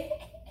 Trying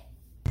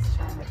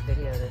to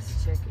video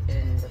this chick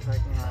in the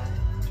parking lot,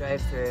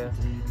 drive-through,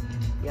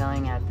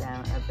 yelling at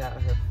them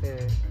about her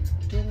food.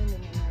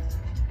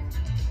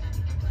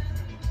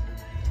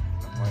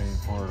 I'm waiting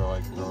for her to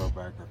like throw it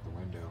back at the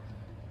window.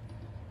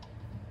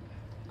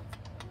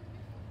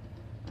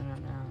 I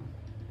don't know.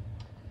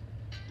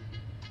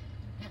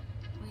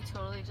 We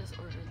totally just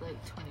ordered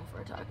like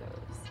 24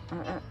 tacos.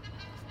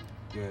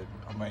 Good.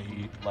 I might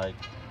eat like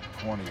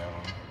 20 of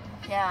them.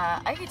 Yeah,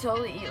 I could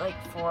totally eat like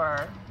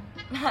 4.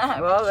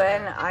 Well,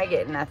 then I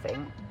get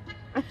nothing.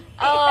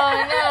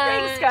 Oh, no.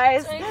 Thanks,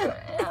 guys.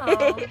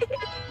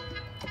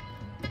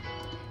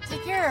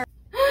 Take care.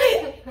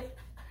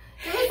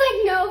 There was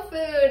like no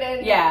food,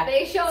 and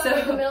they show up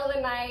in the middle of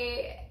the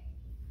night,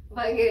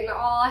 fucking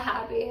all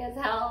happy as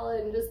hell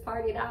and just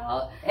partied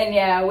out.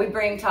 And we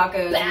bring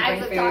tacos.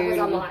 Bags of tacos.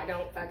 I'm like, I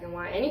don't fucking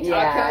want any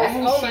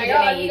tacos. Oh my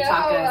god, no!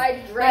 Tacos.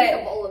 I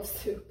drank a bowl of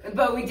soup.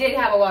 But we did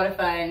have a lot of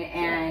fun,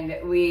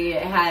 and we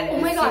had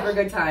a super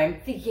good time.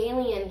 The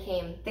Galian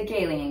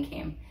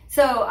came.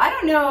 So I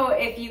don't know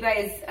if you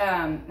guys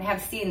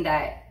have seen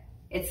that.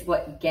 It's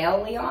what,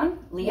 Leon?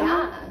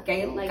 Yeah.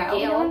 Gale.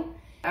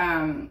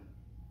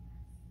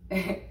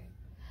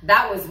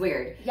 That was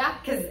weird. Yeah.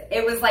 Because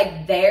it was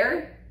like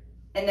there,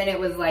 and then it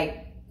was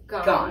like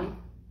gone.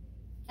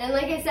 And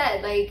like I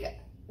said, like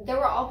there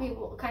were all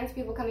kinds of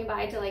people coming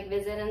by to like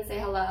visit and say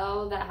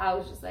hello, that I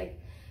was just like,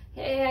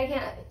 hey, I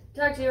can't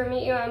talk to you or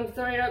meet you, I'm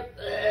throwing up.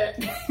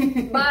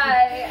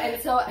 Bye. And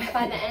so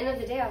by the end of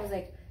the day, I was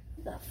like,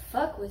 who the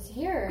fuck was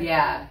here?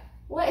 Yeah.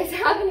 What is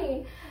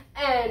happening?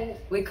 And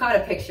we caught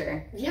a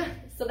picture. Yeah,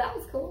 so that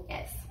was cool.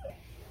 Yes.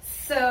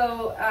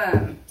 So,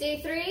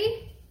 day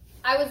 3,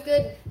 I was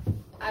good.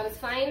 I was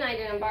fine. I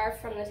didn't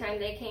barf from the time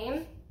they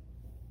came.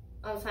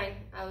 I was fine.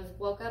 I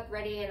woke up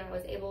ready and I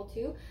was able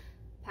to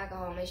pack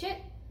all my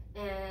shit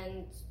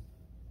and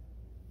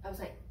I was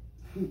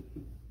fine.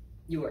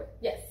 You were?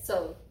 Yes.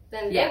 So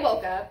then they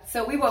woke up.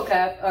 So we woke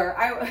up, or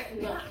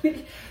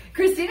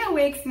Christina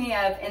wakes me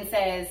up and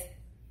says,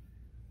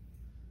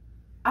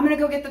 I'm going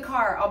to go get the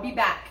car. I'll be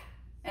back.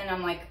 And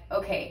I'm like,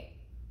 okay.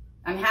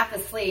 I'm half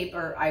asleep,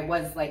 or I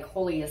was like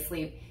wholly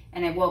asleep,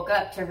 and I woke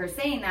up to her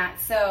saying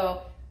that.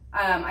 So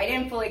I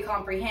didn't fully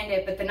comprehend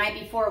it, but the night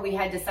before we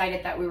had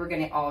decided that we were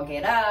going to all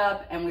get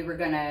up and we were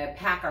going to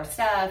pack our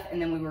stuff and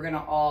then we were going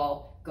to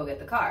all go get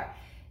the car.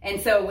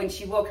 And so when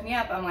she woke me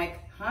up, I'm like,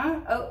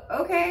 huh? Oh,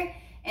 okay.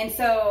 And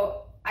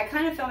so I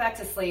kind of fell back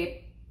to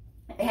sleep,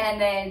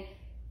 and then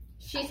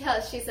she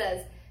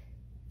says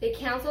they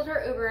canceled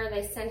her Uber,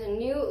 they sent a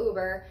new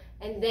Uber,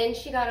 and then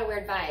she got a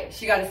weird vibe.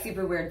 She got a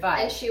super weird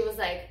vibe. And she was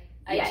like,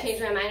 I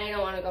changed my mind, I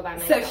don't want to go by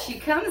myself. So she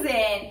comes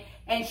in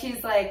and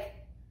she's like,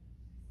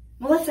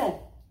 Melissa,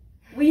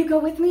 will you go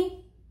with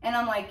me? And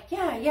I'm like,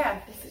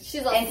 yeah.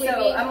 She's all sleepy.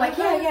 So I'm like,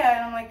 yeah.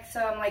 And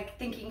I'm like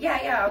thinking,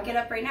 yeah, I'll get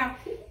up right now.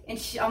 And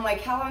I'm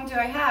like, how long do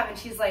I have? And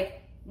she's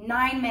like,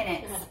 9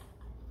 minutes.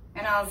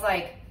 And I was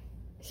like,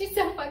 she's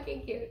so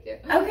fucking cute too.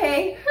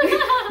 Okay.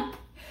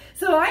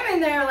 So I'm in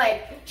there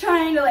like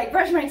trying to like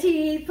brush my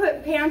teeth,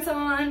 put pants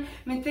on,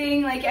 my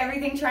thing, like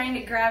everything, trying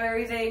to grab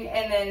everything.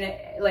 And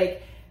then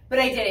like But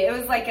I did it. It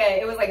was like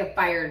a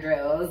fire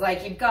drill. It was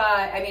like you've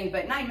got. I mean,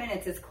 but 9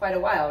 minutes is quite a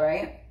while,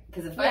 right?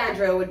 Because a fire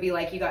drill would be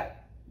like you got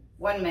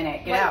 1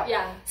 minute, get out.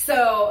 Yeah.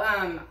 So,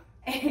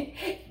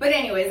 but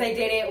anyways, I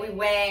did it. We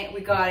went,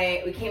 we got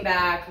it. We came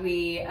back.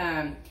 We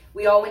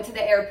all went to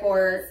the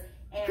airport.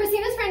 And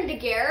Christina's friend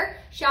Daguerre,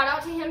 shout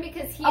out to him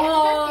because he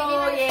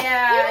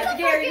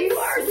Daguerre, you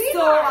are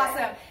so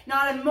awesome.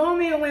 Not a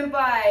moment went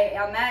by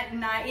on that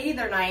night,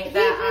 either night,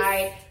 that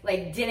I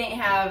like didn't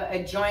have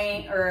a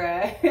joint or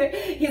a.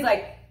 He's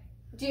like,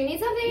 do you need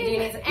something? And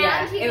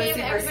he gave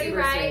everybody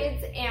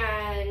rides,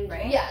 and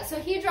so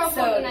he drove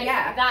home the night,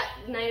 that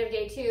night of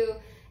day 2,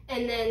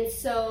 and then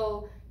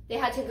so they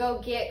had to go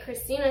get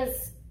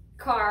Christina's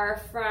car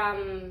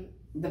from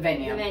the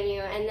venue,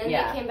 and then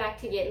they came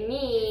back to get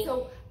me.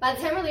 So by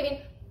the time we're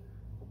leaving,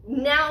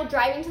 now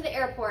driving to the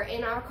airport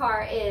in our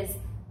car is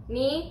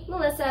me,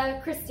 Melissa,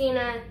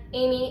 Christina,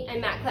 Amy,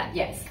 and Matt Klem.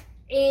 Yes.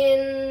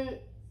 In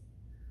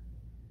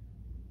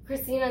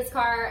Christina's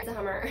car, it's a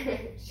Hummer.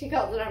 She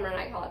calls it a Hummer and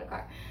I call it a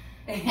car.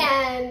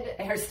 And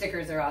her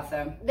stickers are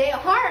awesome. They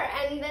are.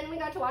 And then we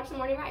got to watch the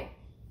morning ride.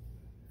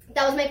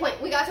 That was my point.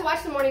 We got to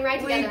watch the morning ride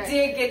together. We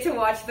did get to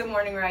watch the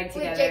morning ride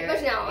together. With Jake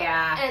Bushnell.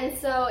 Yeah. And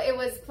so it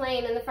was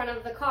playing in the front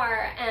of the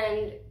car,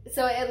 and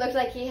so it looked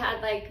like he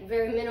had like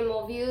very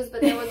minimal views,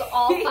 but there was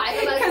all 5 of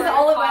us. Because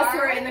all of us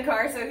were in the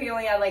car, so he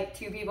only had like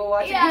 2 people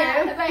watching him.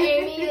 Yeah, but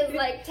Amy is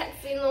like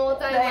texting the whole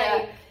time,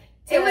 like.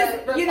 It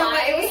was, you know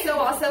what, it was so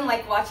awesome,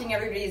 like, watching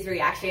everybody's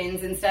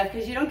reactions and stuff,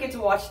 because you don't get to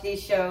watch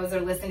these shows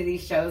or listen to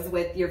these shows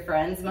with your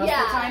friends. Most of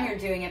the time, you're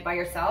doing it by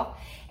yourself.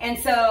 And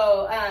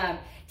so,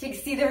 to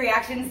see the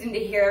reactions and to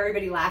hear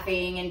everybody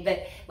laughing and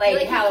the,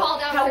 like how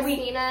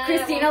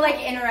Christina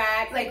like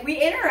interact, like we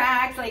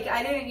interact, like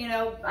I didn't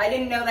know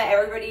that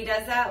everybody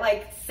does that,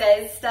 like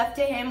says stuff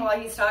to him while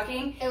he's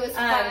talking. It was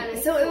fun.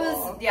 So it was,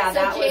 so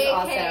that was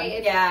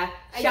awesome. Yeah.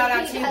 Shout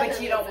out to you, but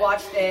you don't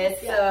watch this,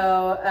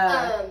 so.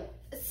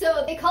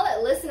 So they call it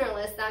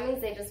listenerless. That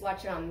means they just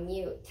watch it on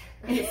mute.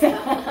 They're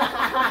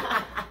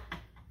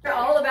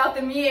all about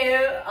the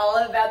mute, all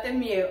about the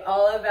mute,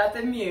 all about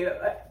the mute.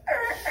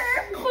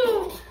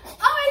 And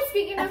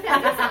speaking of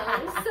fancy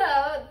songs,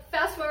 so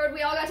fast forward,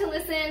 we all got to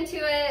listen to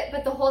it,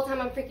 but the whole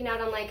time I'm freaking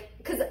out. I'm like,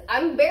 because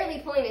I'm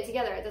barely pulling it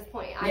together at this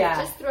point. I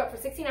just threw up for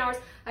 16 hours.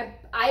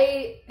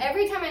 I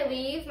every time I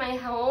leave my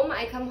home,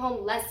 I come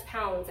home less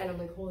pounds, and I'm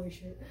like, holy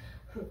shit.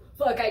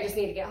 Fuck, I just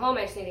need to get home.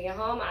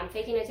 I'm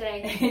faking it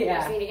today. I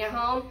just need to get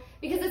home.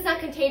 Because it's not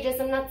contagious.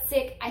 I'm not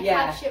sick. I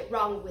have shit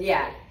wrong with me.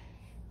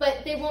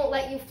 But they won't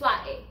let you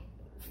fly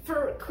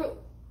for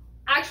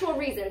actual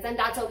reasons, and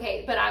that's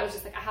okay. But I was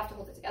just like, I have to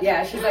hold it together.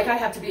 Yeah, she's like, I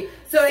have to be.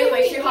 So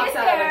anyway, she hops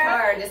out of the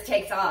car and just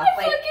takes off.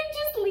 I fucking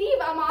just leave.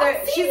 I'm off.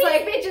 She's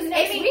like, bitches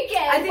next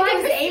weekend. I think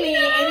it was Amy.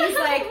 Amy's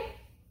like,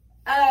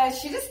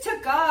 she just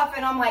took off,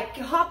 and I'm like,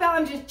 hop out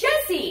and just,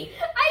 Jessie.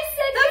 I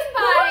said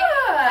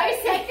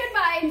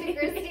goodbye to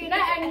Christina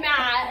and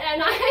Matt,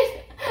 and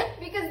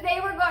because they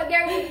would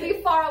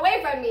be far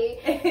away from me,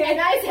 and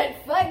I said,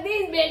 fuck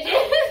these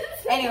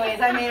bitches. Anyways,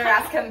 I made her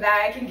ass come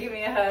back and give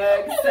me a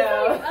hug,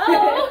 so.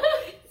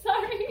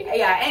 Sorry.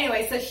 Yeah,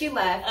 anyway, so she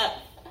left,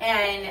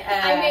 and.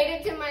 I made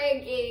it to my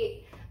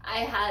gate. I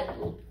had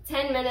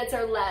 10 minutes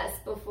or less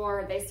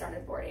before they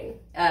started boarding.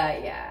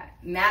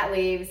 Matt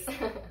leaves.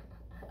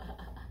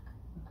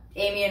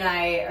 Amy and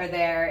I are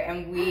there,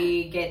 and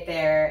we get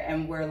there,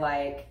 and we're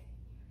like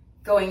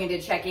going in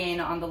to check in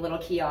on the little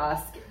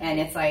kiosk, and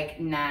it's like,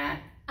 nah,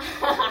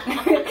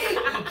 you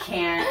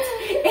can't.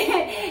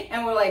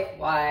 And we're like,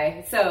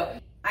 why? So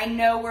I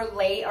know we're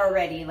late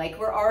already. Like,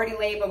 we're already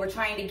late, but we're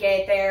trying to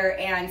get there.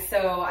 And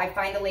so I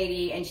find a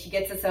lady, and she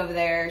gets us over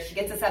there. She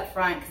gets us up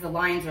front because the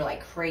lines are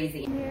like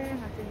crazy. Here,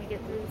 having to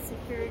get through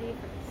security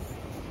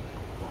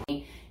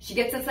first. She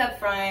gets us up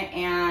front,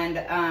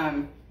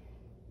 and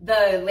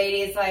the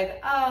lady's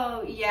like,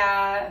 oh,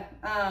 yeah,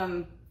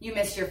 you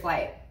missed your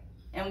flight.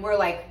 And we're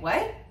like,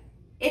 what?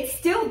 It's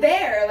still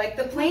there. Like,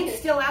 the plane's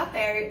still out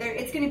there.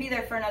 It's going to be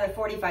there for another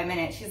 45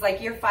 minutes. She's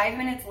like, you're 5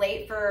 minutes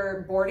late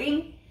for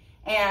boarding,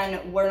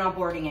 and we're not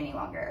boarding any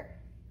longer.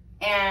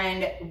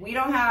 And we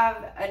don't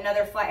have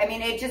another flight. I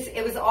mean,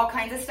 it was all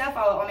kinds of stuff.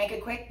 I'll make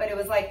it quick, but it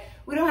was like,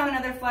 we don't have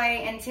another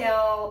flight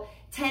until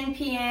 10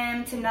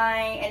 p.m.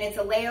 tonight, and it's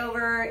a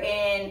layover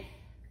in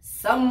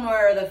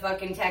somewhere the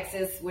fucking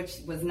Texas, which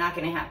was not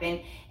going to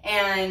happen.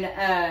 And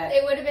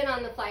they would have been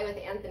on the flight with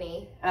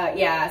Anthony.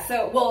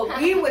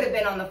 We would have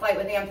been on the flight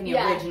with Anthony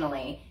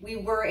originally. We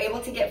were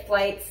able to get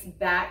flights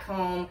back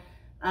home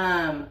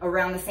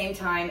around the same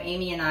time,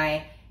 Amy and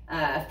I,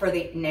 for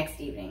the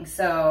next evening.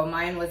 So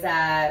mine was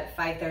at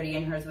 5:30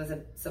 and hers was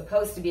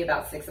supposed to be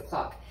about 6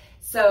 o'clock.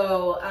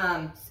 So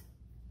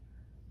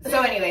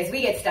anyways,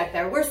 we get stuck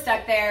there. We're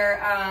stuck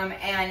there,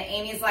 and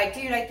Amy's like,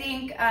 dude, I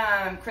think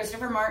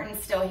Christopher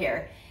Martin's still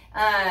here.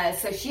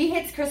 So she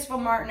hits Christopher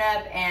Martin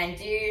up, and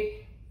dude,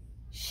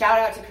 shout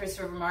out to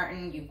Christopher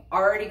Martin. You've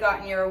already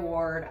gotten your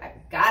award.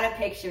 I've got a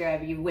picture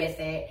of you with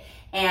it,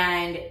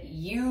 and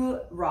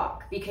you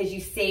rock because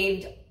you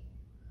saved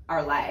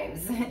our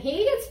lives.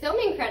 He gets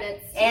filming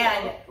credits.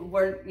 And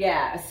we're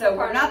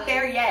not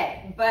there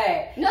yet,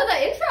 but. No,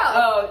 the intro.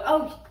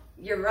 Oh,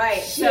 you're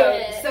right.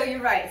 Shit. So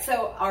you're right.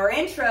 So our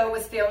intro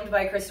was filmed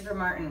by Christopher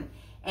Martin.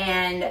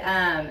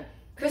 And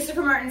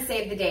Christopher Martin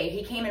saved the day.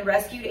 He came and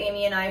rescued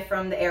Amy and I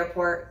from the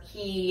airport.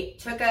 He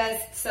took us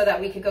so that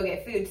we could go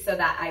get food so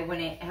that I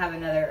wouldn't have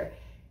another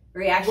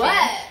reaction.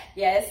 What?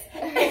 Yes.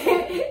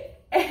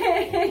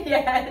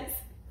 Yes.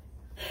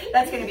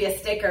 That's going to be a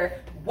sticker.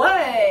 What?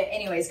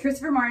 Anyways,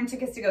 Christopher Martin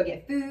took us to go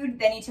get food.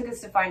 Then he took us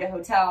to find a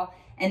hotel.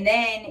 And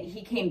then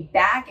he came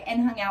back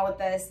and hung out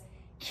with us.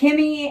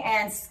 Kimmy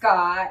and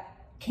Scott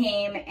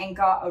came and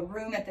got a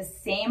room at the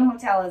same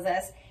hotel as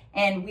us.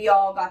 And we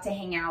all got to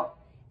hang out.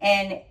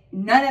 And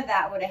none of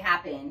that would have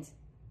happened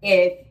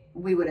if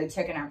we would have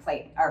taken our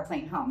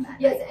plane home that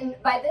night. And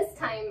by this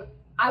time,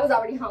 I was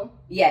already home.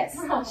 Yes.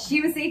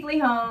 She was safely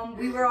home.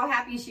 We were all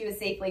happy she was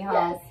safely home.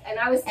 Yes, and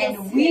I was still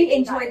And we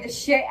enjoyed the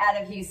shit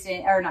out of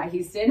Houston, or not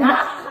Houston.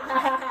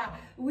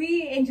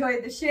 We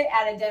enjoyed the shit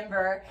out of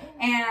Denver.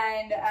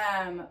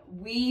 And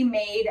we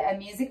made a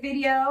music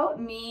video,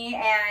 me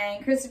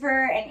and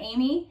Christopher and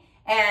Amy,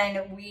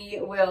 and we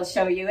will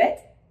show you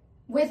it.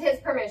 With his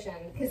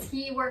permission, because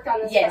he worked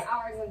on this for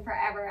hours and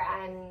forever,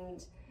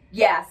 and...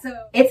 Yeah, so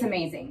it's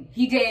amazing.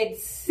 He did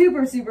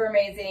super, super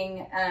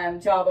amazing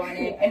job on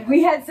it, and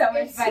we had so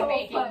much fun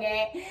making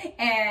it,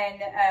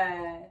 and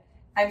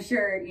I'm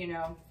sure, you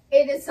know...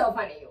 It is so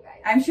funny, you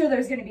guys. I'm sure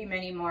there's going to be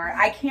many more.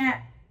 I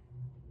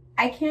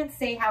can't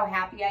say how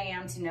happy I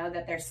am to know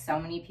that there's so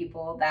many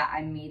people that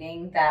I'm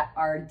meeting that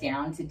are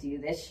down to do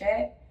this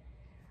shit.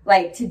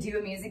 Like, to do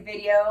a music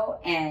video,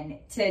 and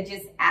to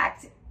just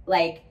act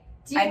like...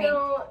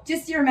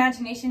 just your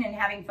imagination and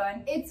having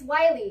fun. It's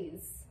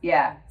Wiley's.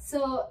 Yeah.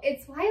 So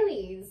it's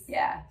Wiley's.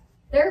 Yeah.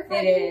 They're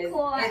fucking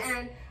cool,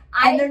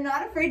 and they're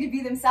not afraid to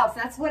be themselves.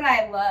 That's what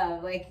I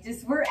love. Like,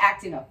 just we're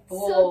acting a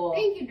fool. So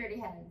thank you, Dirty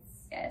Heads.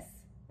 Yes.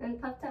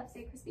 And Puffed Up,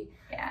 Stay Crispy.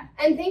 Yeah.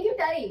 And thank you,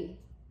 Daddy,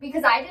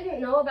 because I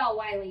didn't know about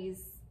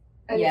Wiley's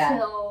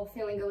until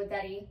Feeling Good with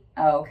Daddy.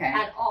 Oh, okay.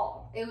 At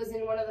all. It was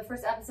in one of the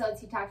first episodes.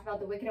 He talked about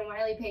the Wicked and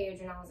Wiley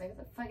page, and I was like,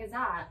 what the fuck is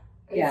that?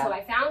 And so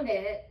I found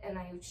it, and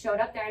I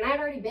showed up there, and I had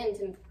already been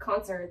to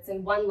concerts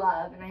in One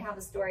Love, and I have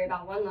a story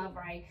about One Love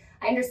where I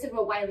understood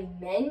what Wiley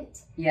meant,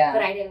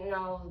 but I didn't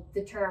know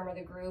the term or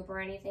the group or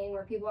anything,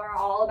 where people are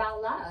all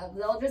about love.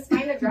 They'll just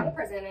find a drunk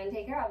person and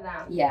take care of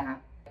them. Yeah.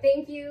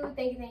 Thank you,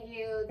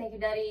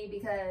 Daddy,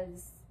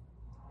 because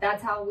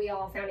that's how we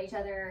all found each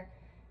other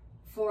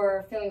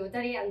for Feeling with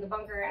Daddy and The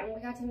Bunker, and we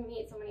got to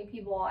meet so many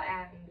people,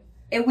 and...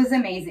 It was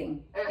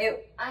amazing.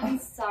 I'm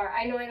sorry.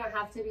 I know I don't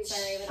have to be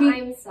sorry, but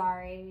I'm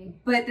sorry.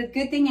 But the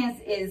good thing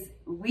is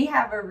we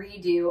have a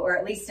redo, or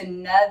at least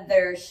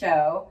another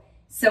show.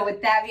 So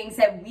with that being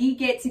said, we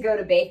get to go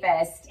to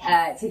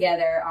Bayfest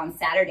together on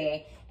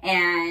Saturday.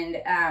 And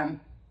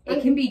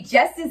it can be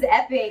just as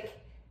epic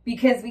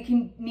because we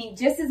can meet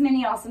just as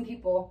many awesome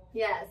people.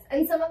 Yes.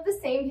 And some of the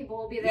same people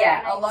will be there.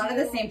 Yeah, a lot of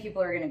the same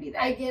people are going to be there.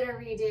 I get a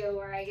redo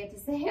where I get to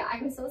say,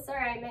 I'm so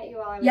sorry I met you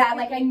while I was Yeah,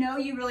 like I know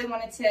you really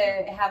wanted to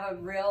have a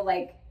real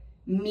like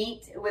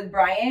meet with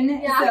Brian.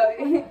 Yeah.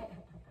 So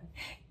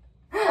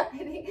I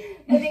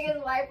think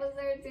his wife was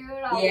there too,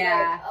 and I was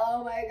like,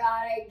 oh my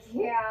god, I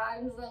can't.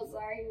 I'm so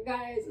sorry, you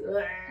guys.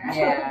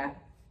 Yeah.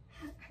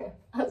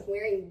 I was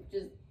wearing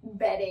just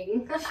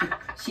bedding.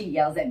 She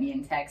yells at me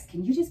in text,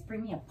 can you just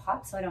bring me a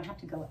pot so I don't have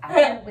to go out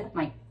there with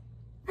my...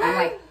 I'm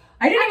like,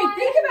 I didn't even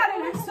think about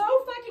it. I'm so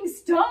fucking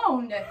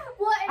stoned.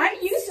 Well, I'm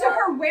used to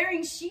her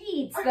wearing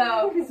sheets,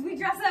 though, because we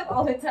dress up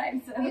all the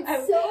time. So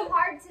it's so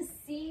hard to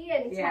see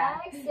and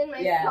text, and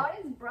my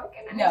phone is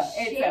broken.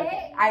 It's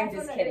okay. I'm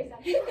just kidding.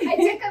 I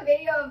took a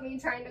video of me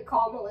trying to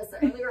call Melissa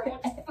earlier,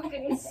 just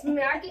fucking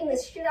smacking the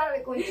shit out of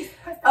it, going, just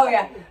press the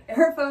button.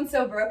 Her phone's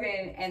so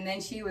broken, and then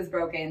she was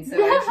broken, so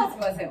it just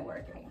wasn't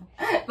working.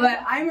 But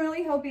I'm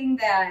really hoping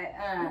that...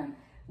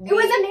 it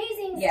was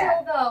amazing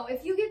still, though.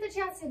 If you get the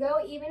chance to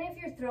go, even if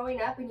you're throwing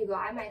up and you go,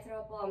 I might throw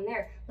up while I'm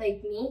there,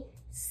 like me,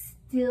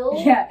 still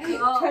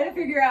go. Try to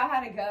figure out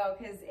how to go,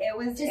 because it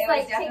was just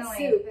like definitely,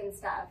 take soup and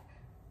stuff.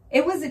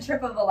 It was a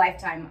trip of a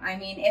lifetime. I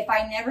mean, if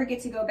I never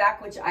get to go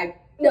back, which I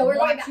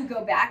want to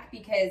go back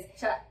because...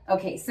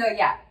 Okay, so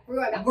we're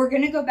going back. We're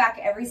going to go back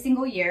every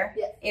single year.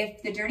 Yes.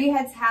 If the Dirty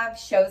Heads have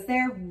shows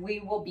there, we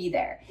will be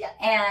there. Yes.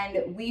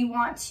 And we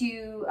want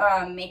to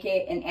make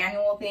it an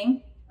annual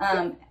thing.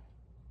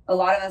 A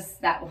lot of us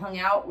that hung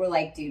out were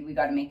like, dude, we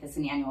got to make this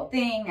an annual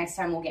thing. Next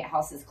time we'll get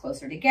houses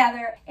closer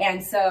together.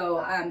 And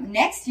so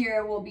next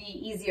year will be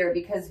easier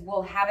because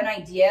we'll have an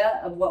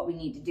idea of what we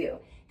need to do.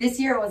 This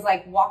year was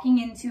like walking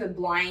into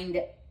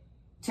blindly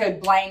to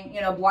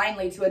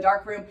a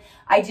dark room.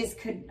 I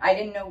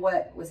didn't know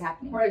what was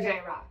happening. Or a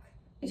giant rock.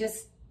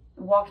 Just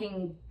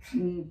walking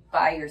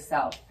by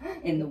yourself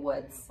in the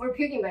woods. Or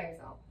puking by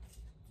yourself.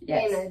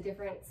 Yes. In a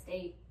different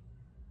state.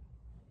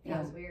 Yeah.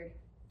 It was weird.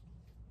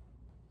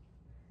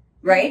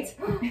 Right?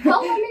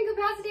 Help, I'm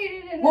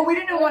incapacitated. Well, we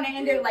didn't want to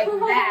end it like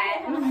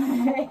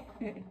that.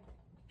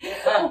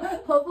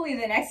 Hopefully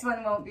the next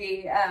one won't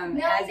be as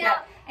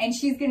bad. And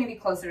she's going to be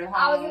closer to home.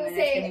 I was going to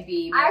say, it's going to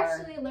be more... I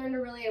actually learned a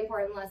really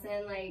important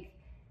lesson. Like,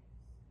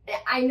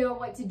 I know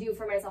what to do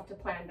for myself to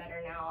plan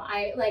better now.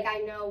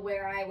 I know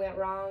where I went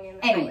wrong. And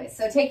anyway,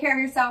 so take care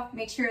of yourself.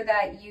 Make sure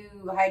that you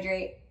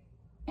hydrate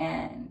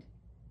and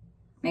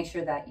make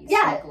sure that you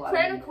smoke a lot.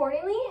 Plan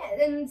accordingly,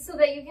 and so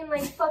that you can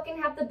like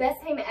fucking have the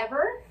best time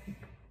ever.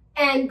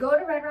 And go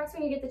to Red Rocks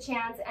when you get the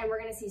chance, and we're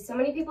going to see so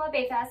many people at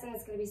Bayfest, and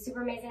it's going to be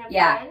super amazing and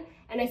fun.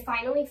 And I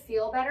finally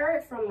feel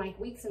better from like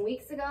weeks and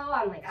weeks ago.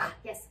 I'm like,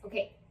 yes,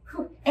 okay.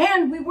 Whew.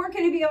 And we weren't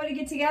going to be able to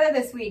get together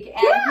this week,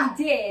 and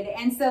we did.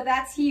 And so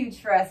that's huge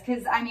for us,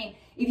 because, I mean,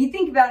 if you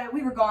think about it,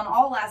 we were gone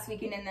all last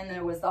weekend, and then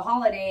there was the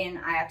holiday, and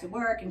I have to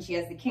work, and she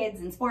has the kids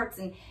and sports,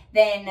 and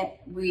then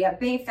we have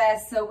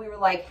Bayfest, so we were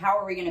like, how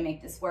are we going to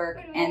make this work?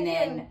 And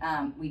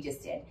then we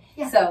just did.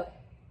 Yeah. So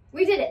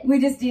we did it. We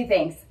just do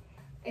things.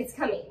 It's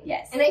coming.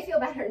 Yes. And I feel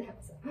better now.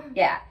 So.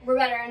 Yeah. We're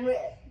better. And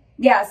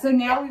yeah, so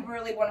now we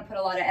really want to put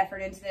a lot of effort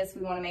into this.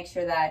 We want to make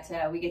sure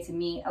that we get to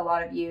meet a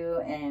lot of you.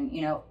 And,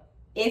 you know,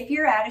 if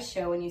you're at a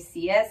show and you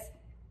see us,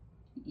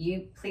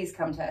 you please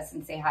come to us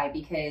and say hi,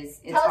 because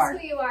it's hard. Tell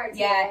us who you are, too.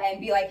 Yeah,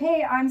 and be like,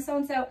 hey, I'm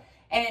so-and-so.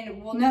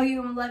 And we'll know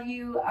you and love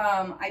you.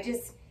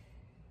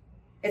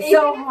 It's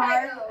so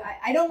hard.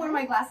 I don't wear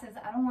my glasses.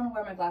 I don't want to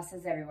wear my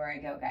glasses everywhere I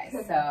go, guys.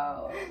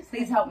 So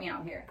please help me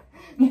out here.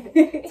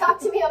 Talk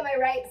to me on my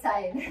right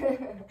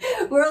side.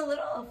 We're a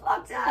little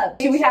fucked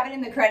up. Should we have it in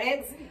the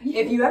credits?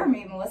 If you ever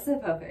meet Melissa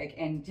Popic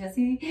and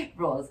Jessie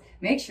rolls,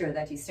 make sure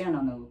that you stand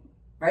on the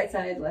right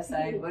side, left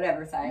side,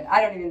 whatever side.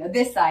 I don't even know.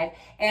 This side.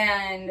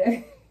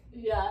 And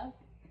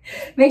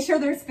make sure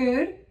there's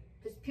food.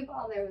 There's people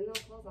out there with no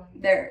clothes on.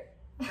 There.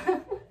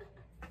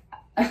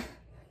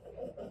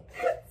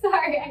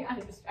 Sorry, I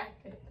got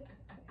distracted.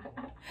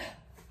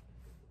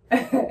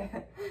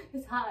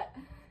 It's hot.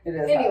 It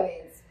is.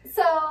 Anyways,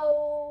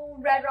 so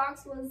Red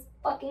Rocks was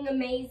fucking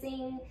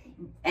amazing.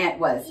 It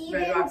was.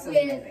 Even Red Rocks was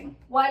amazing.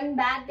 One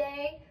bad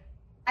day,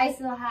 I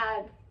still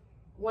had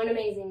one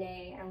amazing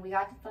day, and we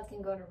got to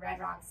fucking go to Red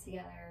Rocks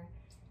together.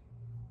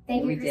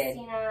 Thank you,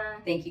 Christina.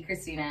 Thank you,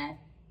 Christina.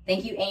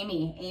 Thank you,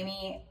 Amy.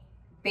 Amy,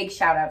 big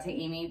shout out to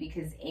Amy,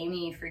 because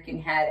Amy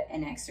freaking had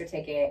an extra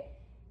ticket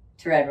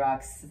to Red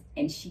Rocks,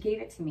 and she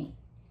gave it to me.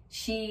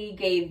 She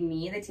gave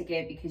me the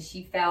ticket because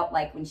she felt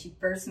like when she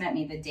first met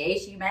me, the day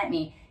she met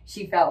me,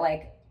 she felt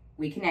like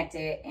we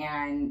connected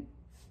and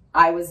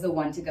I was the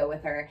one to go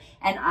with her.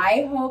 And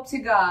I hope to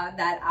God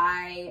that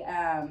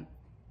I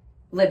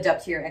lived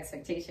up to your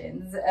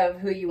expectations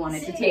of who you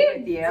wanted to take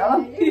with you.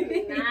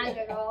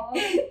 Magical.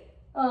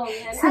 Oh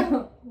man.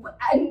 So,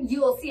 and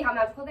you will see how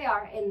magical they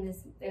are in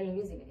the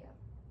music video.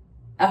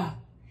 Oh.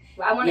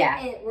 I want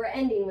to we're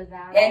ending with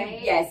that,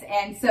 right? Yes,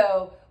 and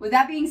so with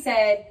that being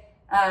said,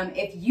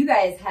 if you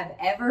guys have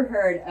ever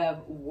heard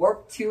of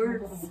Warped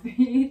Tour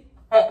Speed,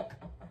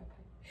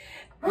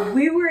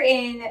 we were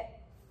in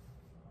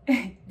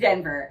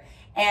Denver,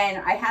 and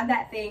I had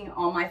that thing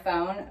on my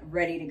phone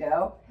ready to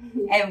go,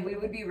 and we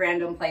would be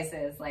random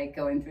places, like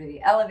going through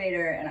the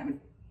elevator, and I would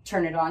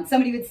turn it on.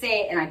 Somebody would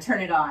say it, and I'd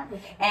turn it on,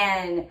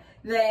 and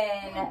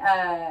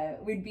then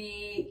we'd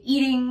be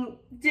eating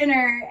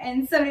dinner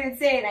and somebody would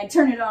say it and I'd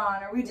turn it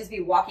on, or we'd just be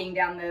walking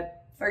down the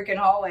freaking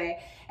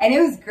hallway, and it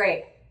was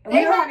great. And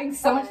we were having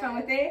so much fun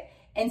with it.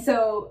 And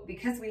so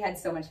because we had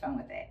so much fun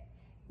with it,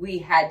 we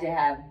had to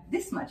have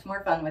this much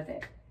more fun with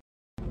it.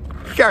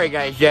 Sorry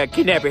guys,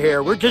 Kidnapper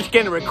here. We're just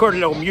gonna record a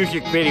little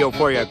music video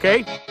for you,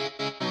 okay?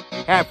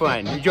 Have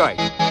fun, enjoy.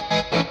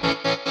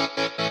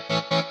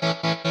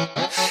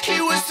 He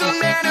was the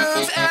man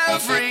of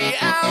every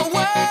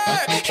hour.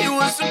 He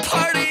was a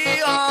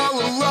party all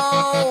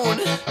alone.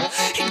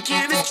 He'd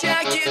give his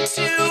jacket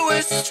to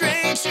a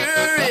stranger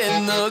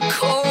in the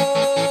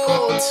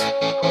cold.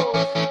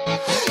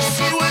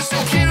 She was a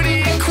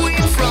beauty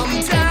queen from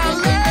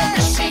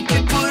Dallas. She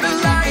could put a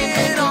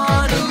lion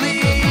on a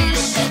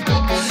leash.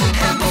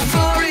 And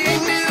before he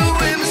knew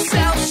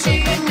himself,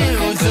 she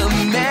knew the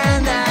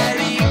man that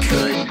he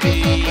could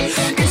be.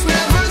 It's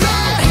never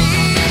that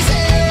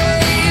easy.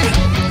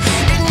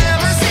 It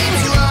never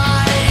seems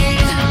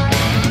right.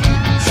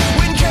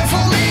 When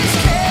careful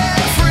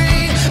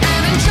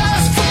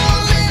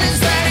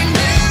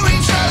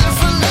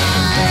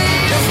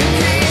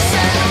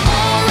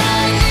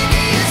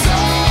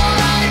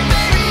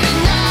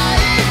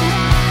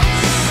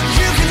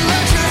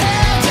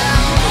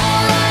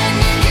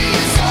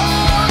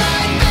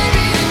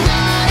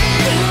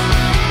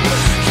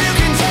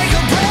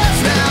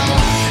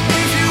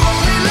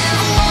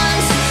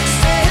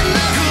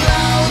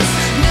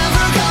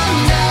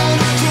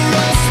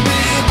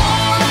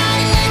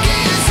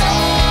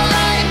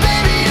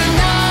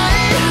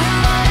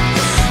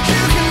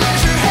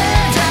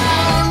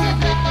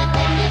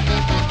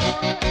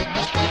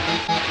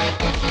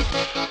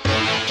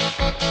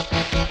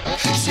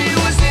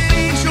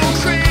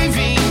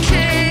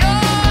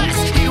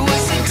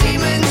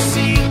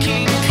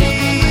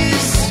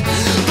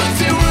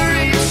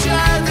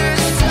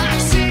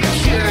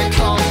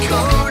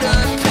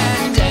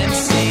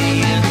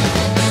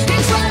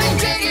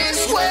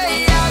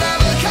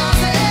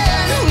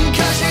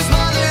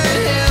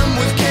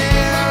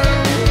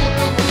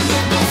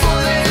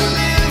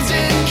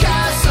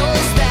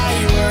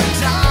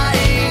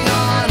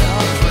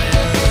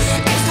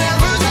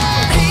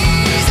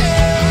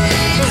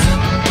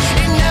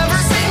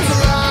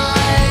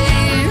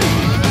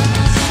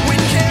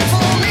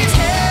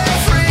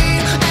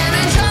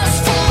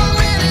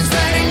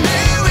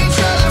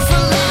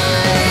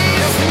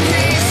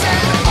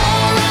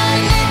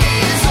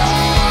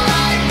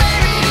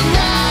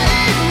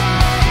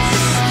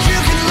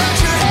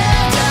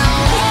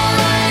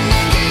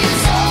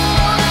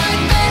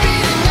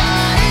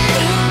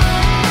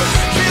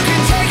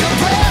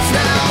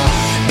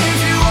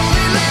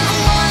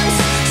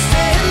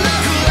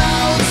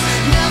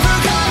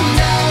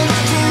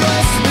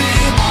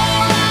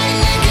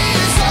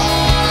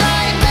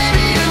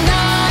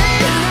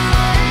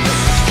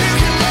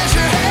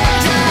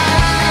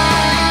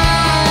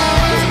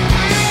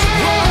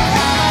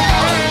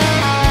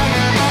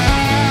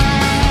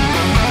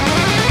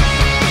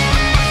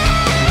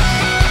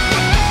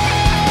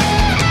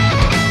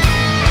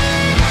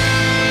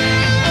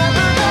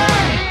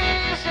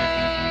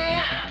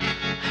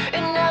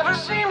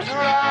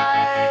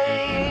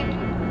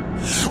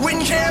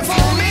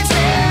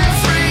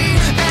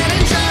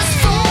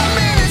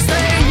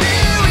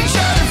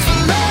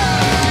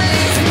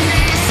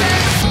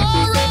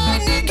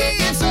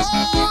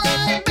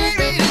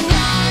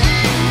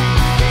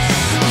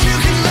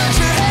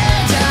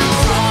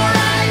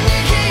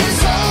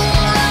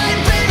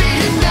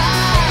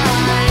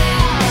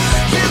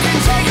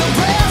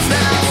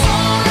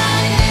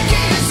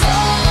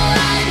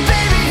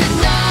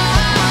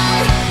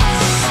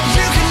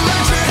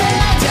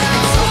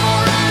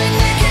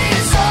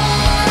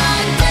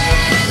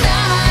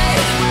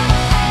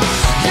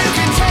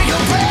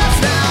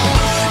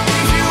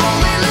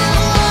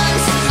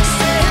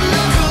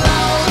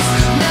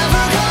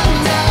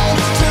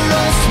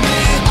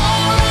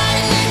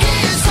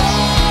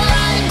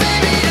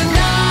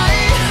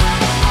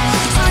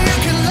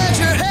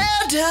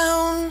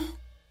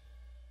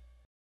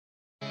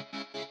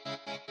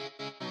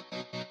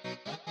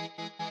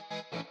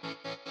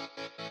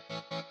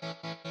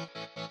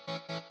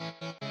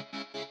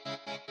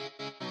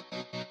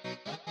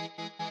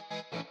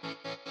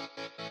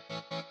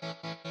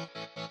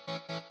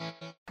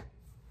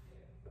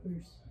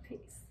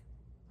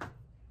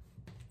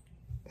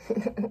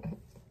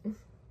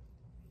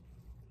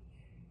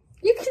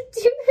You could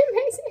do it,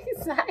 makes me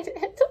excited.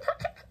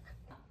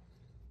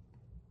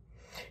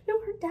 No,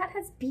 her dad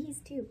has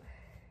bees too.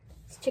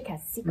 This chick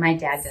has secrets. My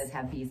dad does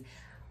have bees.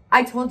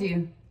 I told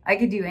you, I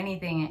could do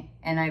anything,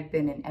 and I've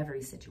been in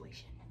every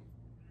situation.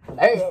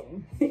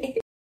 Damn.